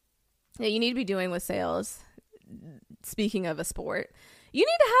that you need to be doing with sales, speaking of a sport, you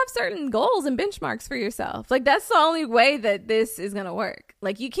need to have certain goals and benchmarks for yourself. Like that's the only way that this is going to work.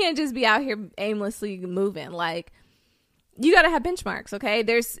 Like you can't just be out here aimlessly moving. Like you got to have benchmarks. Okay.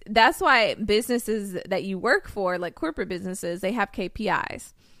 That's why businesses that you work for, like corporate businesses, they have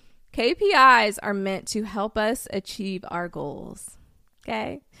KPIs. KPIs are meant to help us achieve our goals.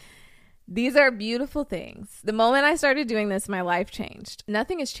 Okay. These are beautiful things. The moment I started doing this, my life changed.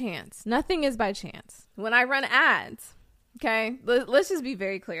 Nothing is chance. Nothing is by chance. When I run ads, okay, let's just be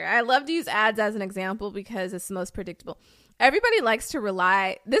very clear. I love to use ads as an example because it's the most predictable. Everybody likes to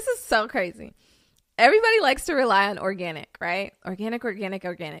rely. This is so crazy. Everybody likes to rely on organic, right? Organic,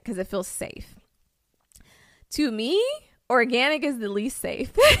 because it feels safe. To me, organic is the least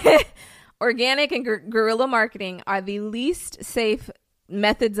safe. Organic and guerrilla marketing are the least safe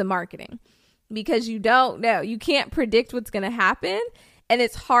methods of marketing because you don't know. You can't predict what's going to happen, and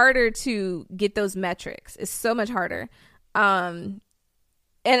it's harder to get those metrics. It's so much harder. And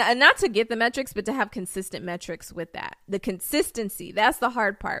not to get the metrics, but to have consistent metrics with that. The consistency, that's the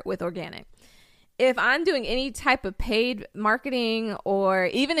hard part with organic. If I'm doing any type of paid marketing, or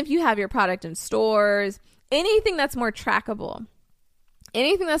even if you have your product in stores, anything that's more trackable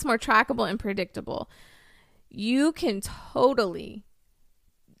and predictable, you can totally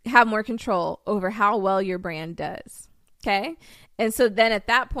have more control over how well your brand does. Okay. And so then at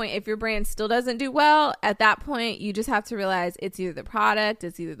that point, if your brand still doesn't do well, at that point, you just have to realize it's either the product,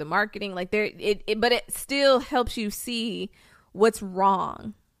 it's either the marketing, like but it still helps you see what's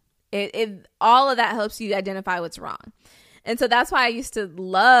wrong. All of that helps you identify what's wrong. And so that's why I used to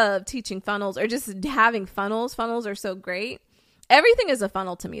love teaching funnels or just having funnels. Funnels are so great. Everything is a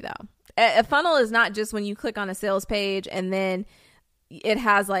funnel to me though. A funnel is not just when you click on a sales page and then it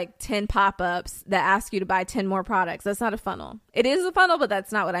has like 10 pop-ups that ask you to buy 10 more products. That's not a funnel. It is a funnel, but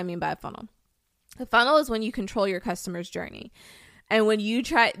that's not what I mean by a funnel. A funnel is when you control your customer's journey. And when you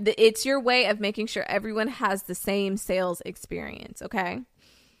it's your way of making sure everyone has the same sales experience, okay?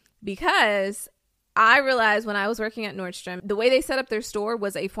 Because I realized when I was working at Nordstrom, the way they set up their store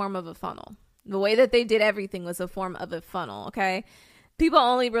was a form of a funnel. The way that they did everything was a form of a funnel, okay? People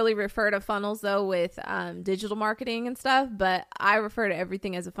only really refer to funnels though with digital marketing and stuff, but I refer to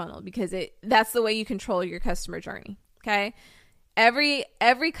everything as a funnel because that's the way you control your customer journey. Okay. Every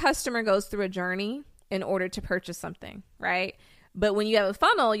customer goes through a journey in order to purchase something, right? But when you have a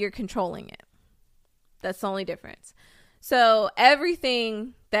funnel, you're controlling it. That's the only difference. So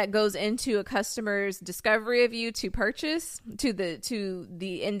everything that goes into a customer's discovery of you to purchase to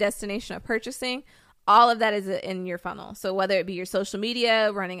the end destination of purchasing, all of that is in your funnel. So whether it be your social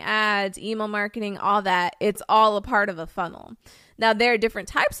media, running ads, email marketing, all that, it's all a part of a funnel. Now, there are different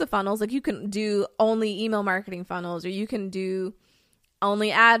types of funnels. Like you can do only email marketing funnels, or you can do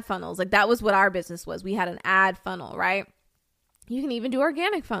only ad funnels. Like that was what our business was. We had an ad funnel, right? You can even do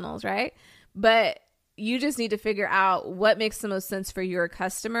organic funnels, right? But you just need to figure out what makes the most sense for your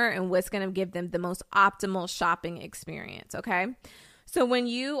customer and what's going to give them the most optimal shopping experience, okay? So when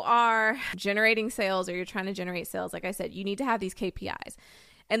you are generating sales or you're trying to generate sales, like I said, you need to have these KPIs.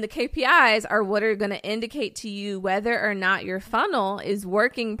 And the KPIs are what are going to indicate to you whether or not your funnel is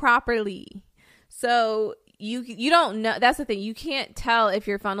working properly. So you don't know. That's the thing. You can't tell if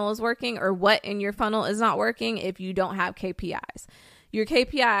your funnel is working or what in your funnel is not working if you don't have KPIs. Your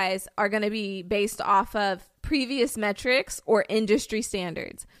KPIs are going to be based off of previous metrics or industry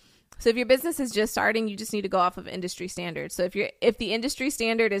standards. So if your business is just starting, you just need to go off of industry standards. So if the industry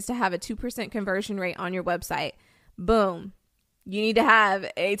standard is to have a 2% conversion rate on your website, boom, you need to have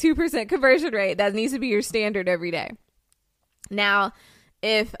a 2% conversion rate. That needs to be your standard every day. Now,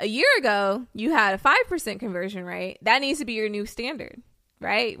 if a year ago you had a 5% conversion rate, that needs to be your new standard,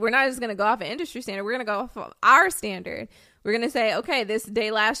 right? We're not just going to go off an industry standard. We're going to go off of our standard. We're going to say, okay, this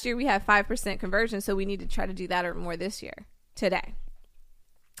day last year we had 5% conversion, so we need to try to do that or more this year, today.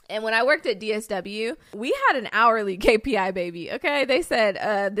 And when I worked at DSW, we had an hourly KPI, baby. Okay. They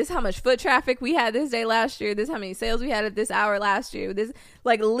said, this is how much foot traffic we had this day last year. This is how many sales we had at this hour last year. This,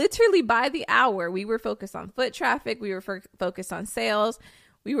 like literally by the hour, we were focused on foot traffic. We were focused on sales.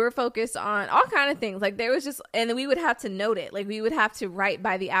 We were focused on all kind of things. Like there was just, and then we would have to note it. Like we would have to write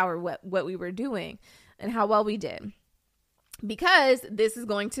by the hour what we were doing and how well we did. Because this is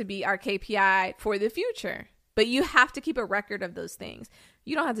going to be our KPI for the future. But you have to keep a record of those things.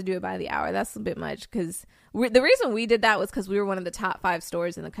 You don't have to do it by the hour. That's a bit much, because the reason we did that was because we were one of the top 5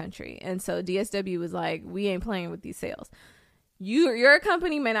 stores in the country. And so DSW was like, we ain't playing with these sales. Your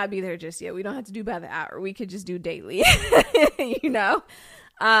company may not be there just yet. We don't have to do by the hour. We could just do daily, you know?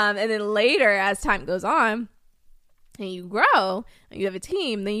 And then later, as time goes on and you grow and you have a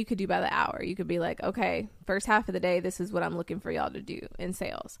team, then you could do by the hour. You could be like, okay, first half of the day, this is what I'm looking for y'all to do in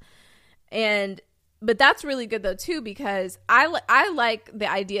sales. But that's really good though too, because I like the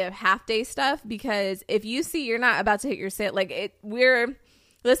idea of half day stuff, because if you see you're not about to hit your sale,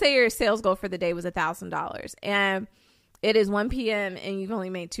 let's say your sales goal for the day was $1,000 and it is 1 p.m. and you've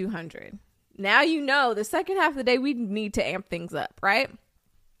only made 200. Now, you know, the second half of the day, we need to amp things up, right?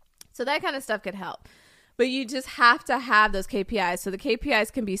 So that kind of stuff could help. But you just have to have those KPIs. So the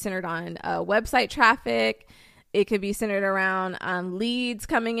KPIs can be centered on website traffic. It could be centered around leads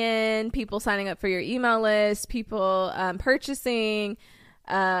coming in, people signing up for your email list, people purchasing,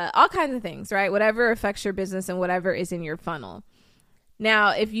 all kinds of things, right? Whatever affects your business and whatever is in your funnel.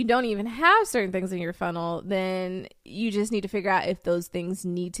 Now, if you don't even have certain things in your funnel, then you just need to figure out if those things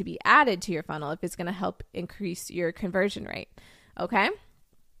need to be added to your funnel, if it's going to help increase your conversion rate. Okay?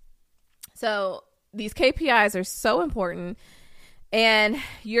 So these KPIs are so important. And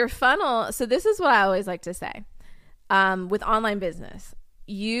your funnel, so this is what I always like to say. With online business,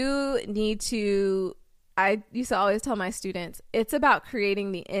 you need to, I used to always tell my students, it's about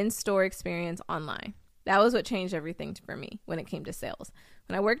creating the in-store experience online. That was what changed everything for me when it came to sales.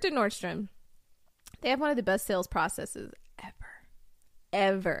 When I worked at Nordstrom, they have one of the best sales processes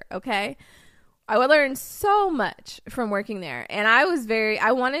ever. Okay. I learned so much from working there. And I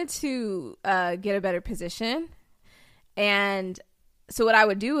wanted to get a better position. And so what I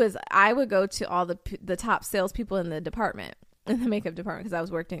would do is I would go to all the top salespeople in the department, in the makeup department, because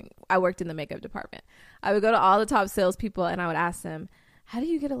I worked in the makeup department. I would go to all the top salespeople and I would ask them, how do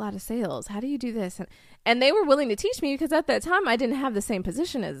you get a lot of sales? How do you do this? And they were willing to teach me, because at that time I didn't have the same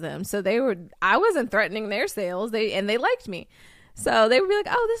position as them. So I wasn't threatening their sales. They liked me. So they would be like,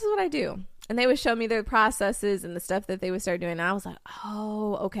 oh, this is what I do. And they would show me their processes and the stuff that they would start doing. And I was like,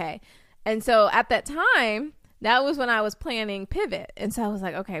 oh, okay. And so at that time, that was when I was planning Pivot. And so I was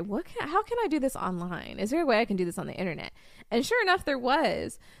like, okay, how can I do this online? Is there a way I can do this on the internet? And sure enough, there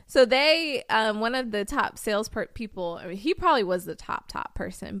was. So they, one of the top sales people, I mean, he probably was the top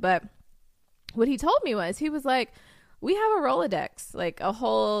person, but what he told me was, he was like, we have a Rolodex, like a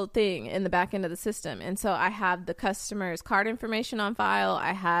whole thing in the back end of the system. And so I have the customer's card information on file.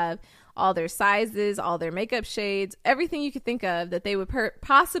 I have all their sizes, all their makeup shades, everything you could think of that they would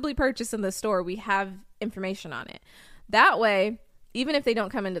possibly purchase in the store. We have information on it. That way, even if they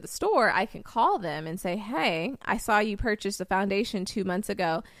don't come into the store, I can call them and say, hey, I saw you purchase a foundation 2 months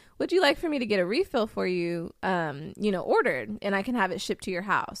ago. Would you like for me to get a refill for you, ordered, and I can have it shipped to your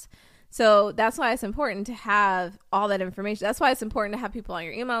house? So that's why it's important to have all that information. That's why it's important to have people on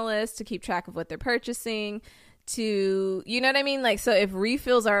your email list to keep track of what they're purchasing, to, you know what I mean? Like, so if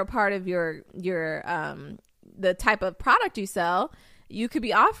refills are a part of your the type of product you sell, you could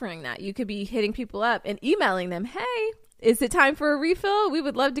be offering that. You could be hitting people up and emailing them, hey, is it time for a refill? We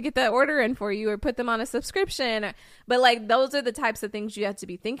would love to get that order in for you, or put them on a subscription. But like, those are the types of things you have to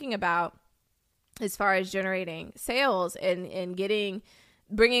be thinking about as far as generating sales and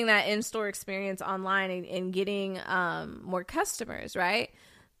bringing that in-store experience online and getting more customers, right?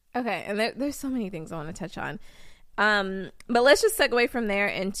 Okay, and there's so many things I want to touch on. But let's just segue from there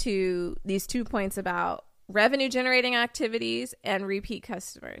into these 2 points about revenue generating activities and repeat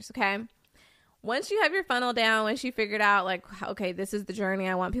customers, okay? Once you have your funnel down, once you figured out, like, okay, this is the journey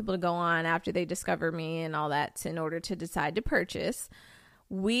I want people to go on after they discover me and all that in order to decide to purchase,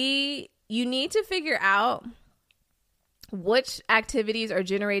 you need to figure out which activities are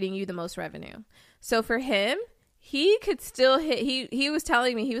generating you the most revenue. So for him, he could still hit, he was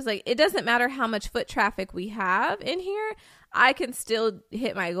telling me, he was like, it doesn't matter how much foot traffic we have in here, I can still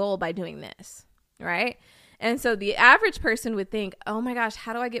hit my goal by doing this, right? And so the average person would think, oh my gosh,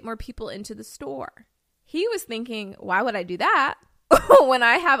 how do I get more people into the store? He was thinking, why would I do that when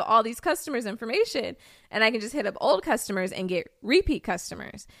I have all these customers' information and I can just hit up old customers and get repeat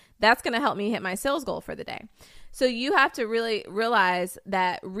customers? That's going to help me hit my sales goal for the day. So you have to really realize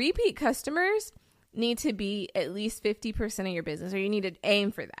that repeat customers need to be at least 50% of your business, or you need to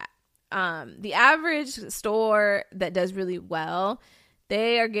aim for that. The average store that does really well,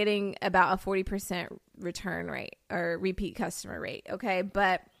 they are getting about a 40% return rate or repeat customer rate. Okay.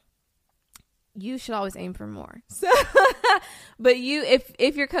 But you should always aim for more. So, but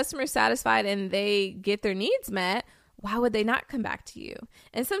if your customer is satisfied and they get their needs met, why would they not come back to you?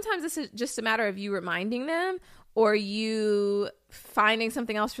 And sometimes this is just a matter of you reminding them or you finding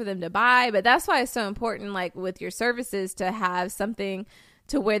something else for them to buy. But that's why it's so important, like with your services, to have something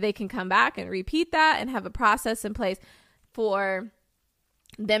to where they can come back and repeat that and have a process in place for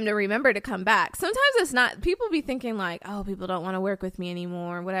them to remember to come back. Sometimes it's not, people be thinking like, oh, people don't want to work with me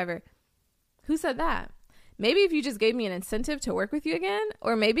anymore or whatever. Who said that? Maybe if you just gave me an incentive to work with you again,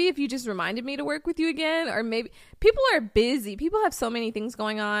 or maybe if you just reminded me to work with you again, or maybe people are busy. People have so many things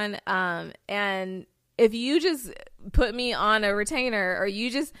going on. And if you just put me on a retainer, or you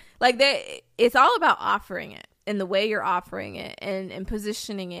just like that, it's all about offering it and the way you're offering it and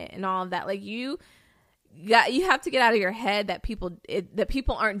positioning it and all of that. Like you have to get out of your head that people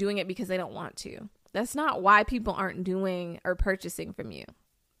aren't doing it because they don't want to. That's not why people aren't doing or purchasing from you.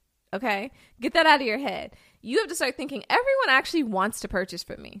 Okay? Get that out of your head. You have to start thinking everyone actually wants to purchase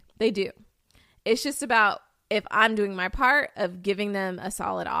from me. They do. It's just about if I'm doing my part of giving them a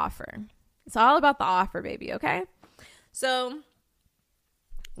solid offer. It's all about the offer, baby. Okay? So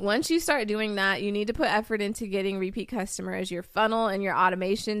once you start doing that, you need to put effort into getting repeat customers. Your funnel and your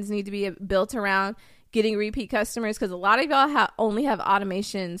automations need to be built around getting repeat customers, because a lot of y'all only have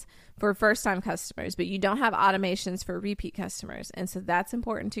automations for first-time customers, but you don't have automations for repeat customers. And so that's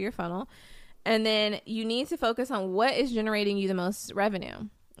important to your funnel. And then you need to focus on what is generating you the most revenue,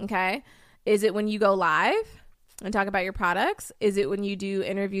 okay? Is it when you go live and talk about your products? Is it when you do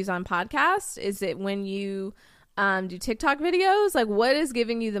interviews on podcasts? Is it when you do TikTok videos? Like, what is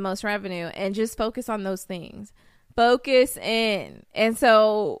giving you the most revenue? And just focus on those things. Focus in. And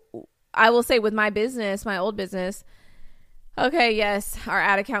so I will say with my business, my old business, okay, yes, our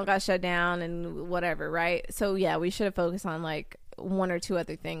ad account got shut down and whatever, right? So yeah, we should have focused on like one or two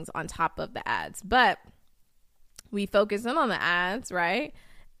other things on top of the ads, but we focus in on the ads, right?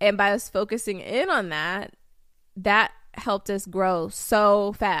 And by us focusing in on that helped us grow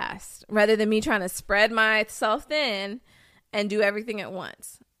so fast rather than me trying to spread myself thin and do everything at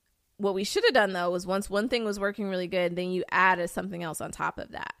once. What we should have done though was once one thing was working really good, then you added something else on top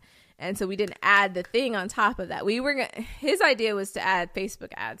of that. And so we didn't add the thing on top of that. His idea was to add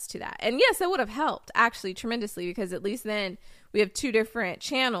Facebook ads to that. And yes, that would have helped actually tremendously, because at least then we have two different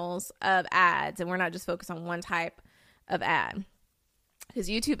channels of ads and we're not just focused on one type of ad. Because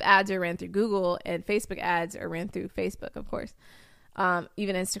YouTube ads are ran through Google and Facebook ads are ran through Facebook, of course.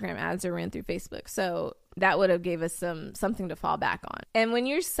 Even Instagram ads are ran through Facebook. So that would have gave us something to fall back on. And when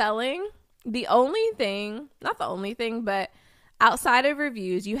you're selling, the only thing, not the only thing, but outside of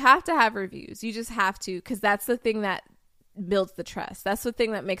reviews, you have to have reviews. You just have to, because that's the thing that builds the trust. That's the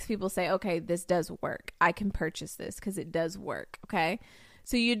thing that makes people say, okay, this does work. I can purchase this because it does work. Okay.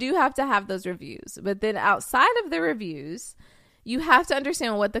 So you do have to have those reviews. But then outside of the reviews, you have to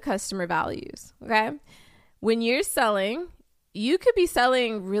understand what the customer values. Okay. When you're selling, you could be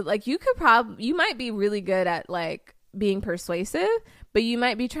selling you might be really good at like being persuasive, but you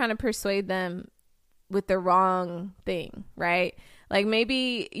might be trying to persuade them with the wrong thing, right? Like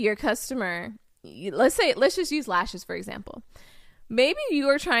maybe your customer, let's just use lashes for example. Maybe you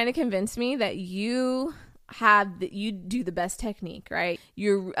are trying to convince me that you do the best technique, right?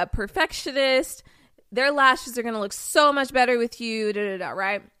 You're a perfectionist. Their lashes are going to look so much better with you,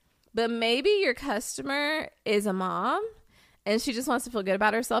 right? But maybe your customer is a mom and she just wants to feel good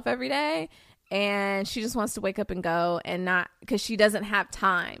about herself every day. And she just wants to wake up and go, and not because she doesn't have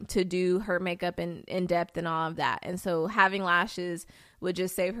time to do her makeup in depth and all of that. And so having lashes would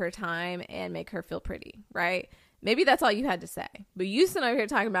just save her time and make her feel pretty, right? Maybe that's all you had to say. But you sit over here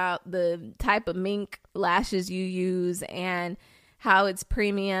talking about the type of mink lashes you use and how it's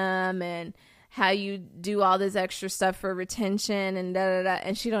premium and how you do all this extra stuff for retention and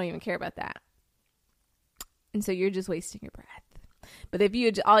and she don't even care about that. And so you're just wasting your breath. But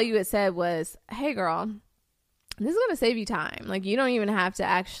if all you had said was, hey girl, this is going to save you time. Like you don't even have to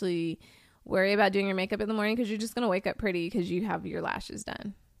actually worry about doing your makeup in the morning because you're just going to wake up pretty because you have your lashes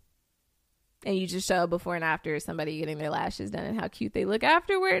done. And you just show before and after somebody getting their lashes done and how cute they look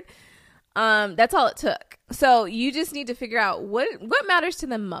afterward. That's all it took. So you just need to figure out what matters to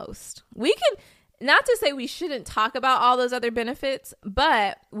them most. We can, not to say we shouldn't talk about all those other benefits,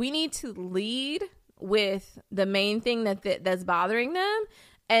 but we need to lead with the main thing that's bothering them,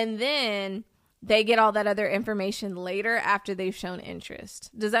 and then they get all that other information later after they've shown interest.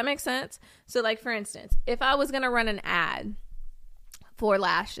 Does that make sense? So like for instance, if I was going to run an ad for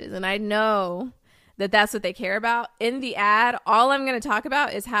lashes and I know that that's what they care about, in the ad all I'm going to talk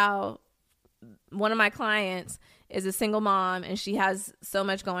about is how one of my clients is a single mom and she has so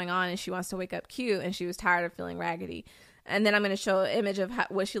much going on and she wants to wake up cute and she was tired of feeling raggedy. and then I'm going to show an image of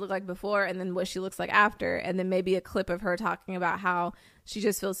what she looked like before and then what she looks like after, and then maybe a clip of her talking about how she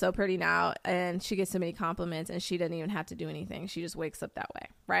just feels so pretty now and she gets so many compliments and she doesn't even have to do anything. She just wakes up that way,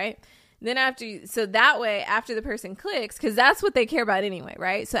 right? Then so that way, after the person clicks, because that's what they care about anyway,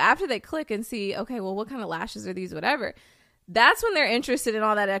 right? So after they click and see, okay, well, what kind of lashes are these, whatever, that's when they're interested in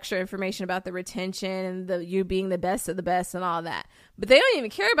all that extra information about the retention and you being the best of the best and all that. But they don't even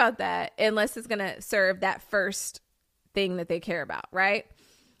care about that unless it's going to serve that first thing that they care about, right?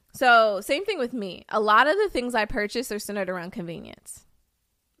 So same thing with me. A lot of the things I purchase are centered around convenience.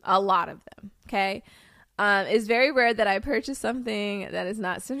 A lot of them, okay? It's very rare that I purchase something that is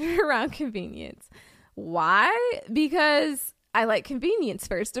not centered around convenience. Why? Because I like convenience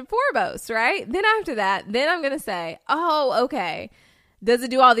first and foremost, right? Then after that, then I'm going to say, oh, okay, does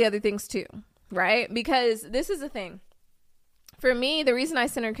it do all the other things too, right? Because this is the thing. For me, the reason I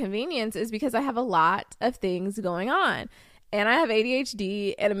center convenience is because I have a lot of things going on. And I have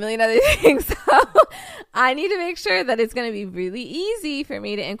ADHD and a million other things. So I need to make sure that it's going to be really easy for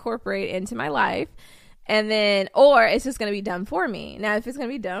me to incorporate into my life. And then, or it's just going to be done for me. Now, if it's going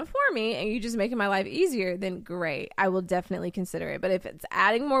to be done for me and you're just making my life easier, then great. I will definitely consider it. But if it's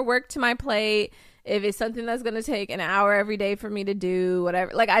adding more work to my plate, if it's something that's going to take an hour every day for me to do,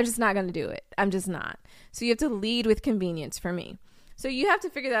 whatever, like I'm just not going to do it. I'm just not. So you have to lead with convenience for me. So you have to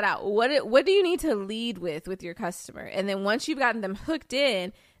figure that out. What do you need to lead with your customer? And then once you've gotten them hooked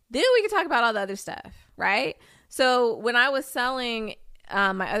in, then we can talk about all the other stuff, right? So when I was selling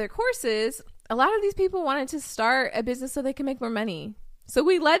my other courses, a lot of these people wanted to start a business so they can make more money. So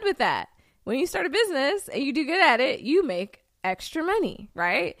we led with that. When you start a business and you do good at it, you make extra money,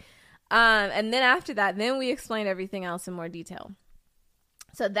 right? And then after that, then we explain everything else in more detail.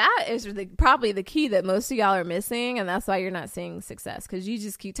 So that is probably the key that most of y'all are missing, and that's why you're not seeing success, because you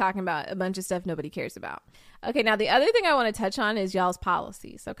just keep talking about a bunch of stuff nobody cares about. Okay, now the other thing I want to touch on is y'all's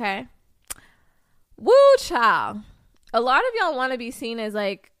policies, okay? Woo, child. A lot of y'all want to be seen as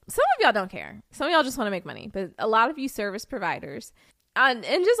like, some of y'all don't care. Some of y'all just want to make money, but a lot of you service providers and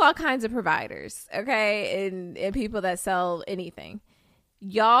just all kinds of providers, okay, and people that sell anything.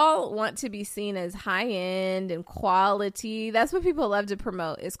 Y'all want to be seen as high end and quality. That's what people love to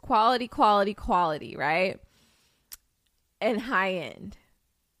promote is quality, quality, quality, right? And high end.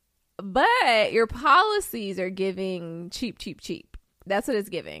 But your policies are giving cheap, cheap, cheap. That's what it's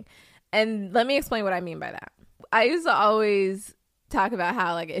giving. And let me explain what I mean by that. I used to always talk about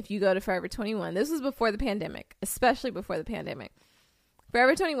how, like, if you go to Forever 21, this was before the pandemic, especially before the pandemic.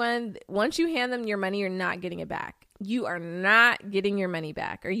 Forever 21, once you hand them your money, you're not getting it back. You are not getting your money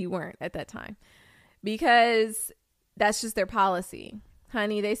back, or you weren't at that time, because that's just their policy.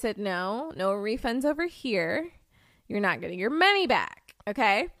 Honey, they said, no refunds over here. You're not getting your money back.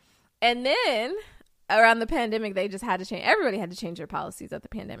 Okay. And then around the pandemic, they just had to change. Everybody had to change their policies at the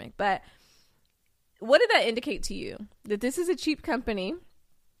pandemic. But what did that indicate to you? That this is a cheap company.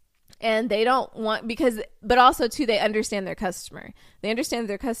 And they don't want, but also too, they understand their customer. They understand that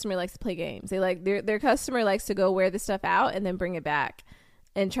their customer likes to play games. They like their customer likes to go wear the stuff out and then bring it back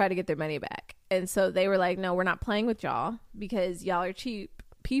and try to get their money back. And so they were like, no, we're not playing with y'all because y'all are cheap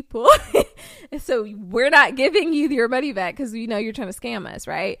people. And so we're not giving you your money back because we know you're trying to scam us,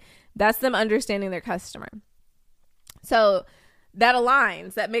 right? That's them understanding their customer. So that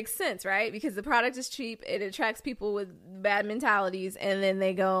aligns. That makes sense, right? Because the product is cheap. It attracts people with bad mentalities, and then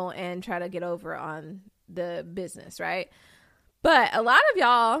they go and try to get over on the business, right? But a lot of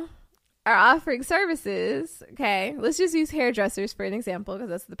y'all are offering services. Okay, let's just use hairdressers for an example, because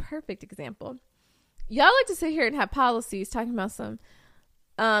that's the perfect example. Y'all like to sit here and have policies talking about some,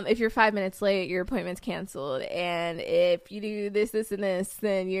 if you're 5 minutes late, your appointment's canceled. And if you do this, this, and this,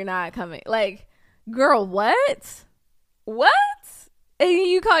 then you're not coming. Like, girl, what? What? And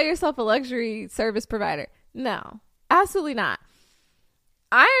you call yourself a luxury service provider? No, absolutely not.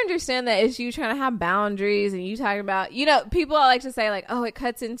 I understand that it's you trying to have boundaries and you talking about, people like to say like, oh, it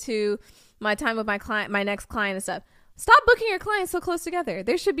cuts into my time with my client, my next client and stuff. Stop booking your clients so close together.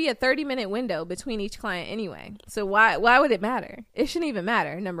 There should be a 30-minute window between each client anyway. So why would it matter? It shouldn't even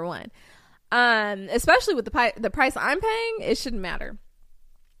matter, number one. Especially with the price I'm paying, it shouldn't matter.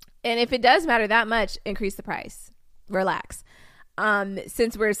 And if it does matter that much, increase the price. Relax.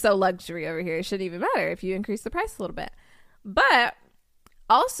 Since we're so luxury over here, it shouldn't even matter if you increase the price a little bit. But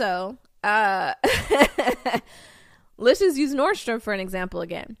also, let's just use Nordstrom for an example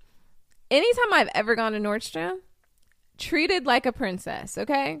again. Anytime I've ever gone to Nordstrom, treated like a princess,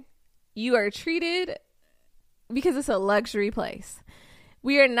 okay? You are treated because it's a luxury place.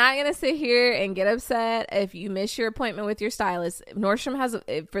 We are not going to sit here and get upset if you miss your appointment with your stylist. Nordstrom has,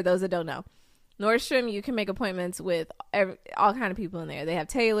 for those that don't know, Nordstrom, you can make appointments with all kind of people in there. They have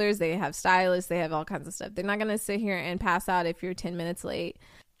tailors, they have stylists, they have all kinds of stuff. They're not going to sit here and pass out if you're 10 minutes late,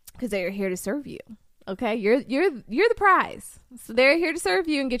 because they are here to serve you. Okay, you're the prize. So they're here to serve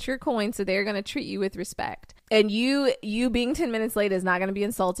you and get your coin. So they're going to treat you with respect. And you being 10 minutes late is not going to be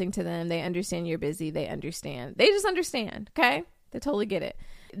insulting to them. They understand you're busy. They understand. They just understand. Okay, they totally get it.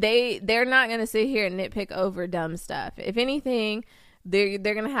 They're not going to sit here and nitpick over dumb stuff. If anything, they're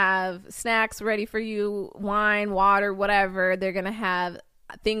going to have snacks ready for you, wine, water, whatever. They're going to have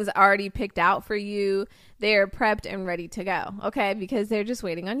things already picked out for you. They're prepped and ready to go. Okay, because they're just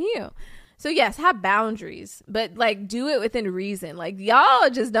waiting on you. So yes, have boundaries, but like do it within reason. Like y'all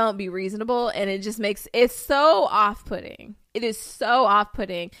just don't be reasonable, and it just makes it's so off-putting. It is so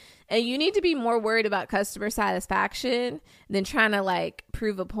off-putting, and you need to be more worried about customer satisfaction than trying to like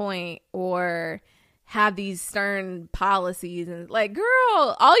prove a point or have these stern policies. And like,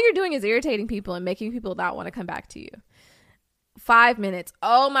 girl, all you're doing is irritating people and making people not want to come back to you. 5 minutes.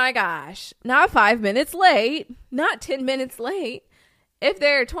 Oh my gosh. Not 5 minutes late, not 10 minutes late. If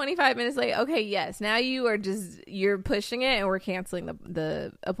they're 25 minutes late, okay, yes. Now you're pushing it and we're canceling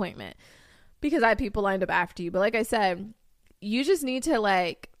the appointment because I have people lined up after you. But like I said, you just need to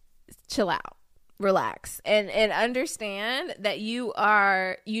like chill out, relax, and understand that you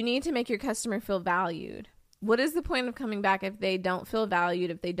need to make your customer feel valued. What is the point of coming back if they don't feel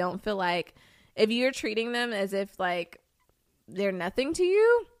valued, if they don't feel like, if you're treating them as if like they're nothing to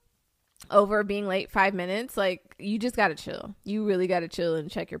you over being late 5 minutes, like you just got to chill. You really got to chill and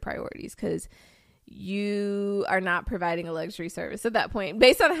check your priorities, because you are not providing a luxury service at that point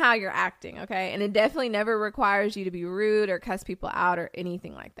based on how you're acting. Okay. And it definitely never requires you to be rude or cuss people out or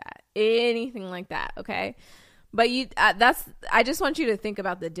anything like that. Okay. But I just want you to think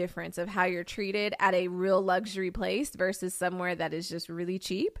about the difference of how you're treated at a real luxury place versus somewhere that is just really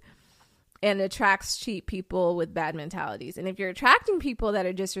cheap and attracts cheap people with bad mentalities. And if you're attracting people that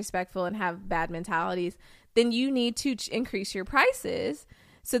are disrespectful and have bad mentalities, then you need to increase your prices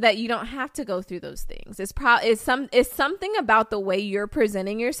so that you don't have to go through those things. It's something about the way you're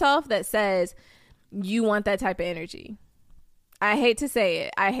presenting yourself that says you want that type of energy. I hate to say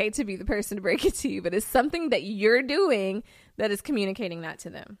it. I hate to be the person to break it to you, but it's something that you're doing that is communicating that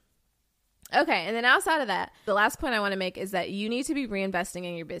to them. Okay, and then outside of that, the last point I want to make is that you need to be reinvesting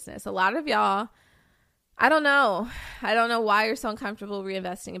in your business. A lot of y'all, I don't know why you're so uncomfortable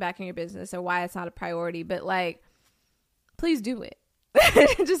reinvesting back in your business or why it's not a priority, but like, please do it.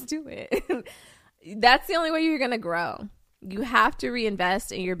 Just do it. That's the only way you're going to grow. You have to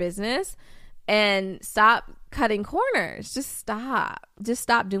reinvest in your business and stop cutting corners. Just stop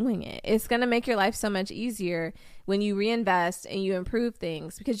doing it. It's going to make your life so much easier when you reinvest and you improve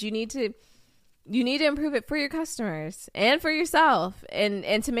things, because you need to improve it for your customers and for yourself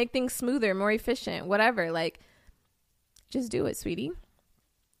and to make things smoother, more efficient, whatever. Like, just do it, sweetie.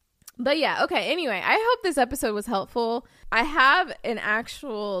 But yeah, okay. Anyway, I hope this episode was helpful. I have an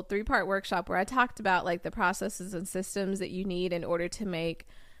actual 3-part workshop where I talked about like the processes and systems that you need in order to make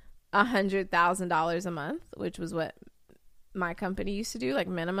 $100,000 a month, which was what my company used to do. Like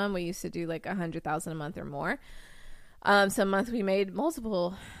minimum, we used to do like $100,000 a month or more. Some months we made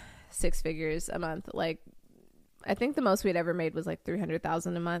multiple 6 figures a month. Like I think the most we'd ever made was like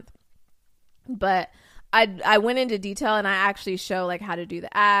 $300,000 a month. But I went into detail and I actually show like how to do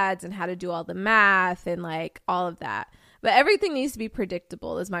the ads and how to do all the math and like all of that. But everything needs to be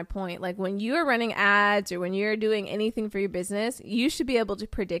predictable is my point. Like when you are running ads or when you're doing anything for your business, you should be able to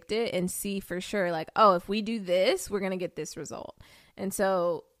predict it and see for sure like, oh, if we do this, we're going to get this result. And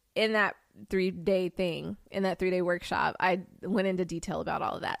so in that 3-day workshop, I went into detail about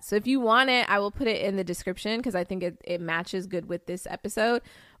all of that. So if you want it, I will put it in the description because I think it matches good with this episode.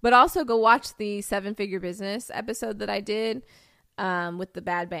 But also go watch the 7-figure business episode that I did with the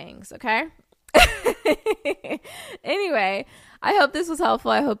bad bangs. Okay. Anyway, I hope this was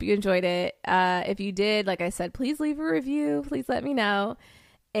helpful. I hope you enjoyed it. If you did, like I said, please leave a review. Please let me know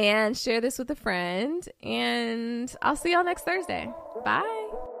and share this with a friend. And I'll see y'all next Thursday. Bye.